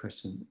great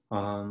question.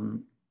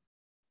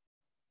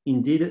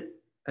 Indeed,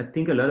 I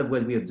think a lot of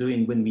what we are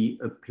doing when we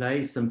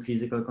apply some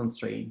physical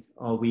constraint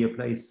or we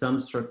apply some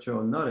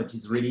structural knowledge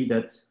is really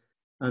that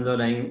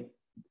underlying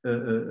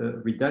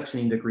reduction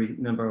in the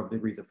number of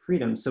degrees of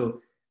freedom.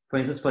 So for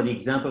instance, for the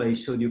example I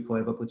showed you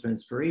for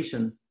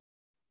evapotranspiration,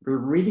 we're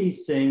really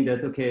saying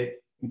that, okay,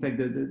 in fact,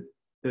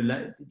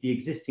 the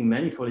existing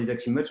manifold is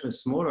actually much, much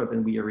smaller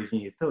than we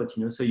originally thought,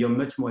 so you're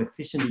much more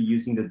efficiently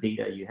using the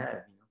data you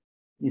have.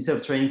 Instead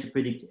of trying to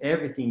predict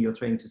everything, you're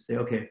trying to say,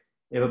 okay,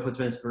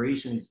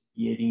 evapotranspiration is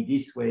behaving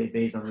this way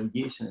based on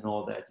radiation and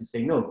all that. You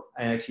say, no,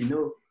 I actually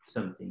know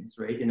some things,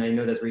 right? And I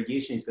know that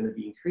radiation is going to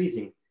be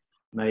increasing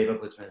my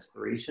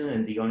evapotranspiration,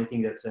 and the only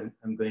thing that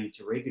I'm going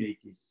to regulate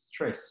is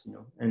stress,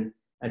 And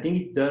I think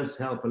it does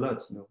help a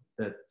lot,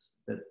 that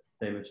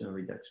dimensional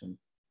reduction.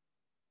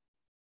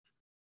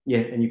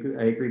 Yeah, and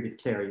I agree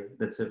with Claire,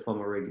 that's a form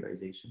of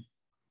regularization.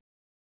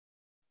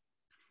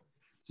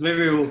 So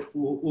maybe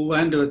we'll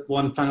end with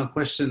one final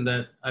question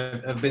that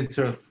I've been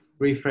sort of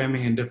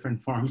reframing in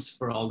different forms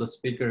for all the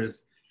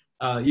speakers.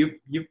 You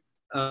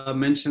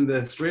mentioned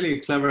this really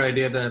clever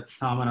idea that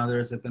Tom and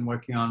others have been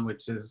working on,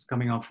 which is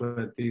coming up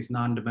with these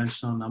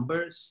non-dimensional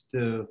numbers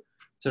to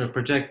sort of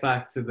project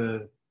back to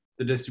the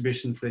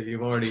distributions that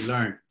you've already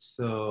learned.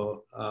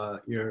 So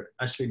you're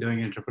actually doing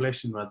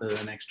interpolation rather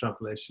than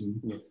extrapolation.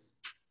 Yes.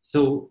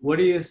 So what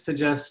do you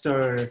suggest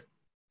are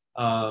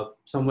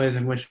some ways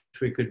in which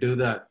we could do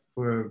that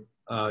for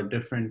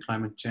different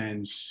climate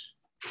change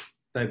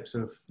types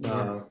of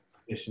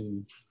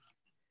conditions?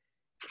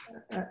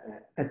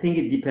 I think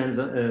it depends.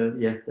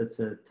 Yeah, that's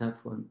a tough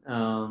one.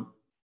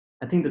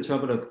 I think the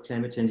trouble of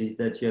climate change is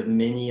that you have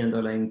many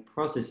underlying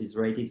processes,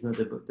 right? It's not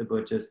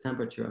about just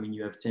temperature. I mean,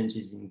 you have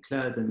changes in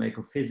clouds and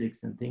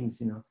microphysics and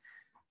things,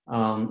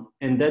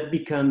 and that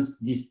becomes,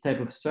 this type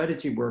of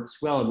strategy works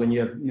well when you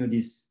have,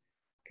 this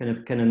kind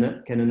of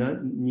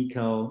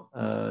canonical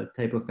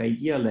type of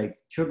idea like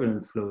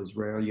turbulent flows,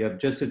 where you have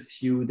just a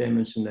few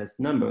dimensionless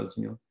numbers,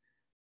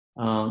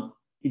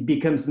 it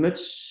becomes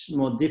much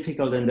more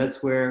difficult, and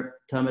that's where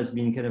Tom has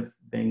been kind of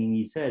banging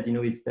his head,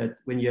 is that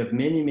when you have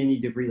many, many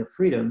degrees of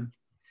freedom,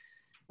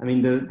 I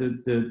mean, the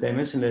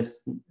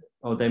dimensionless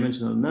or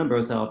dimensional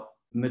numbers are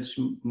much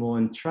more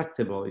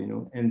intractable,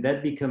 and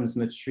that becomes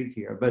much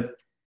trickier. But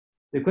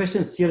the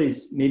question still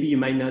is, maybe you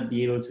might not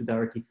be able to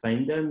directly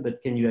find them,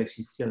 but can you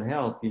actually still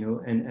help,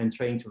 and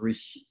trying to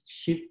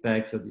shift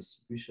back your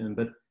distribution.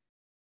 But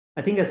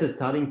I think as a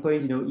starting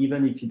point,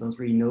 even if you don't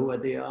really know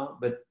what they are,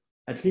 but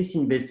at least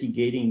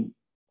investigating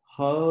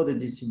how the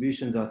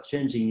distributions are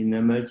changing in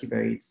a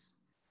multivariate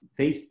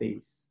phase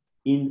space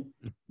in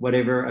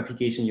whatever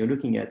application you're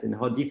looking at, and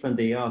how different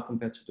they are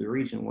compared to the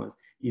region ones,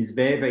 is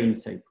very, very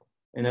insightful.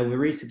 And I would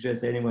really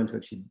suggest anyone to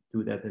actually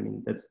do that. I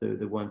mean, that's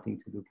the one thing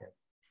to look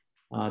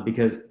at,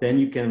 because then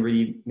you can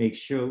really make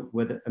sure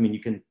whether, you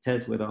can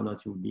test whether or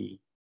not you'll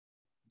be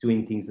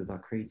doing things that are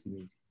crazy,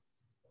 basically,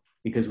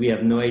 because we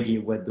have no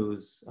idea what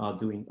those are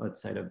doing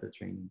outside of the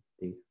training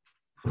data.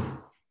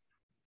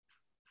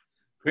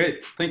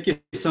 Great. Thank you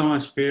so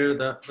much, Pierre.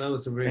 That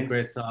was a really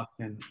great talk,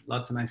 and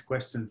lots of nice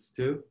questions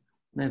too.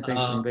 Man,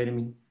 thanks for inviting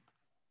me.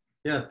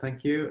 Yeah,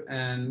 thank you.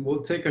 And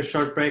we'll take a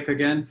short break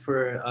again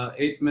for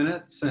 8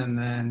 minutes and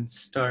then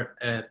start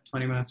at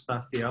 20 minutes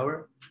past the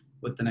hour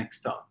with the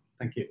next talk.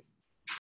 Thank you.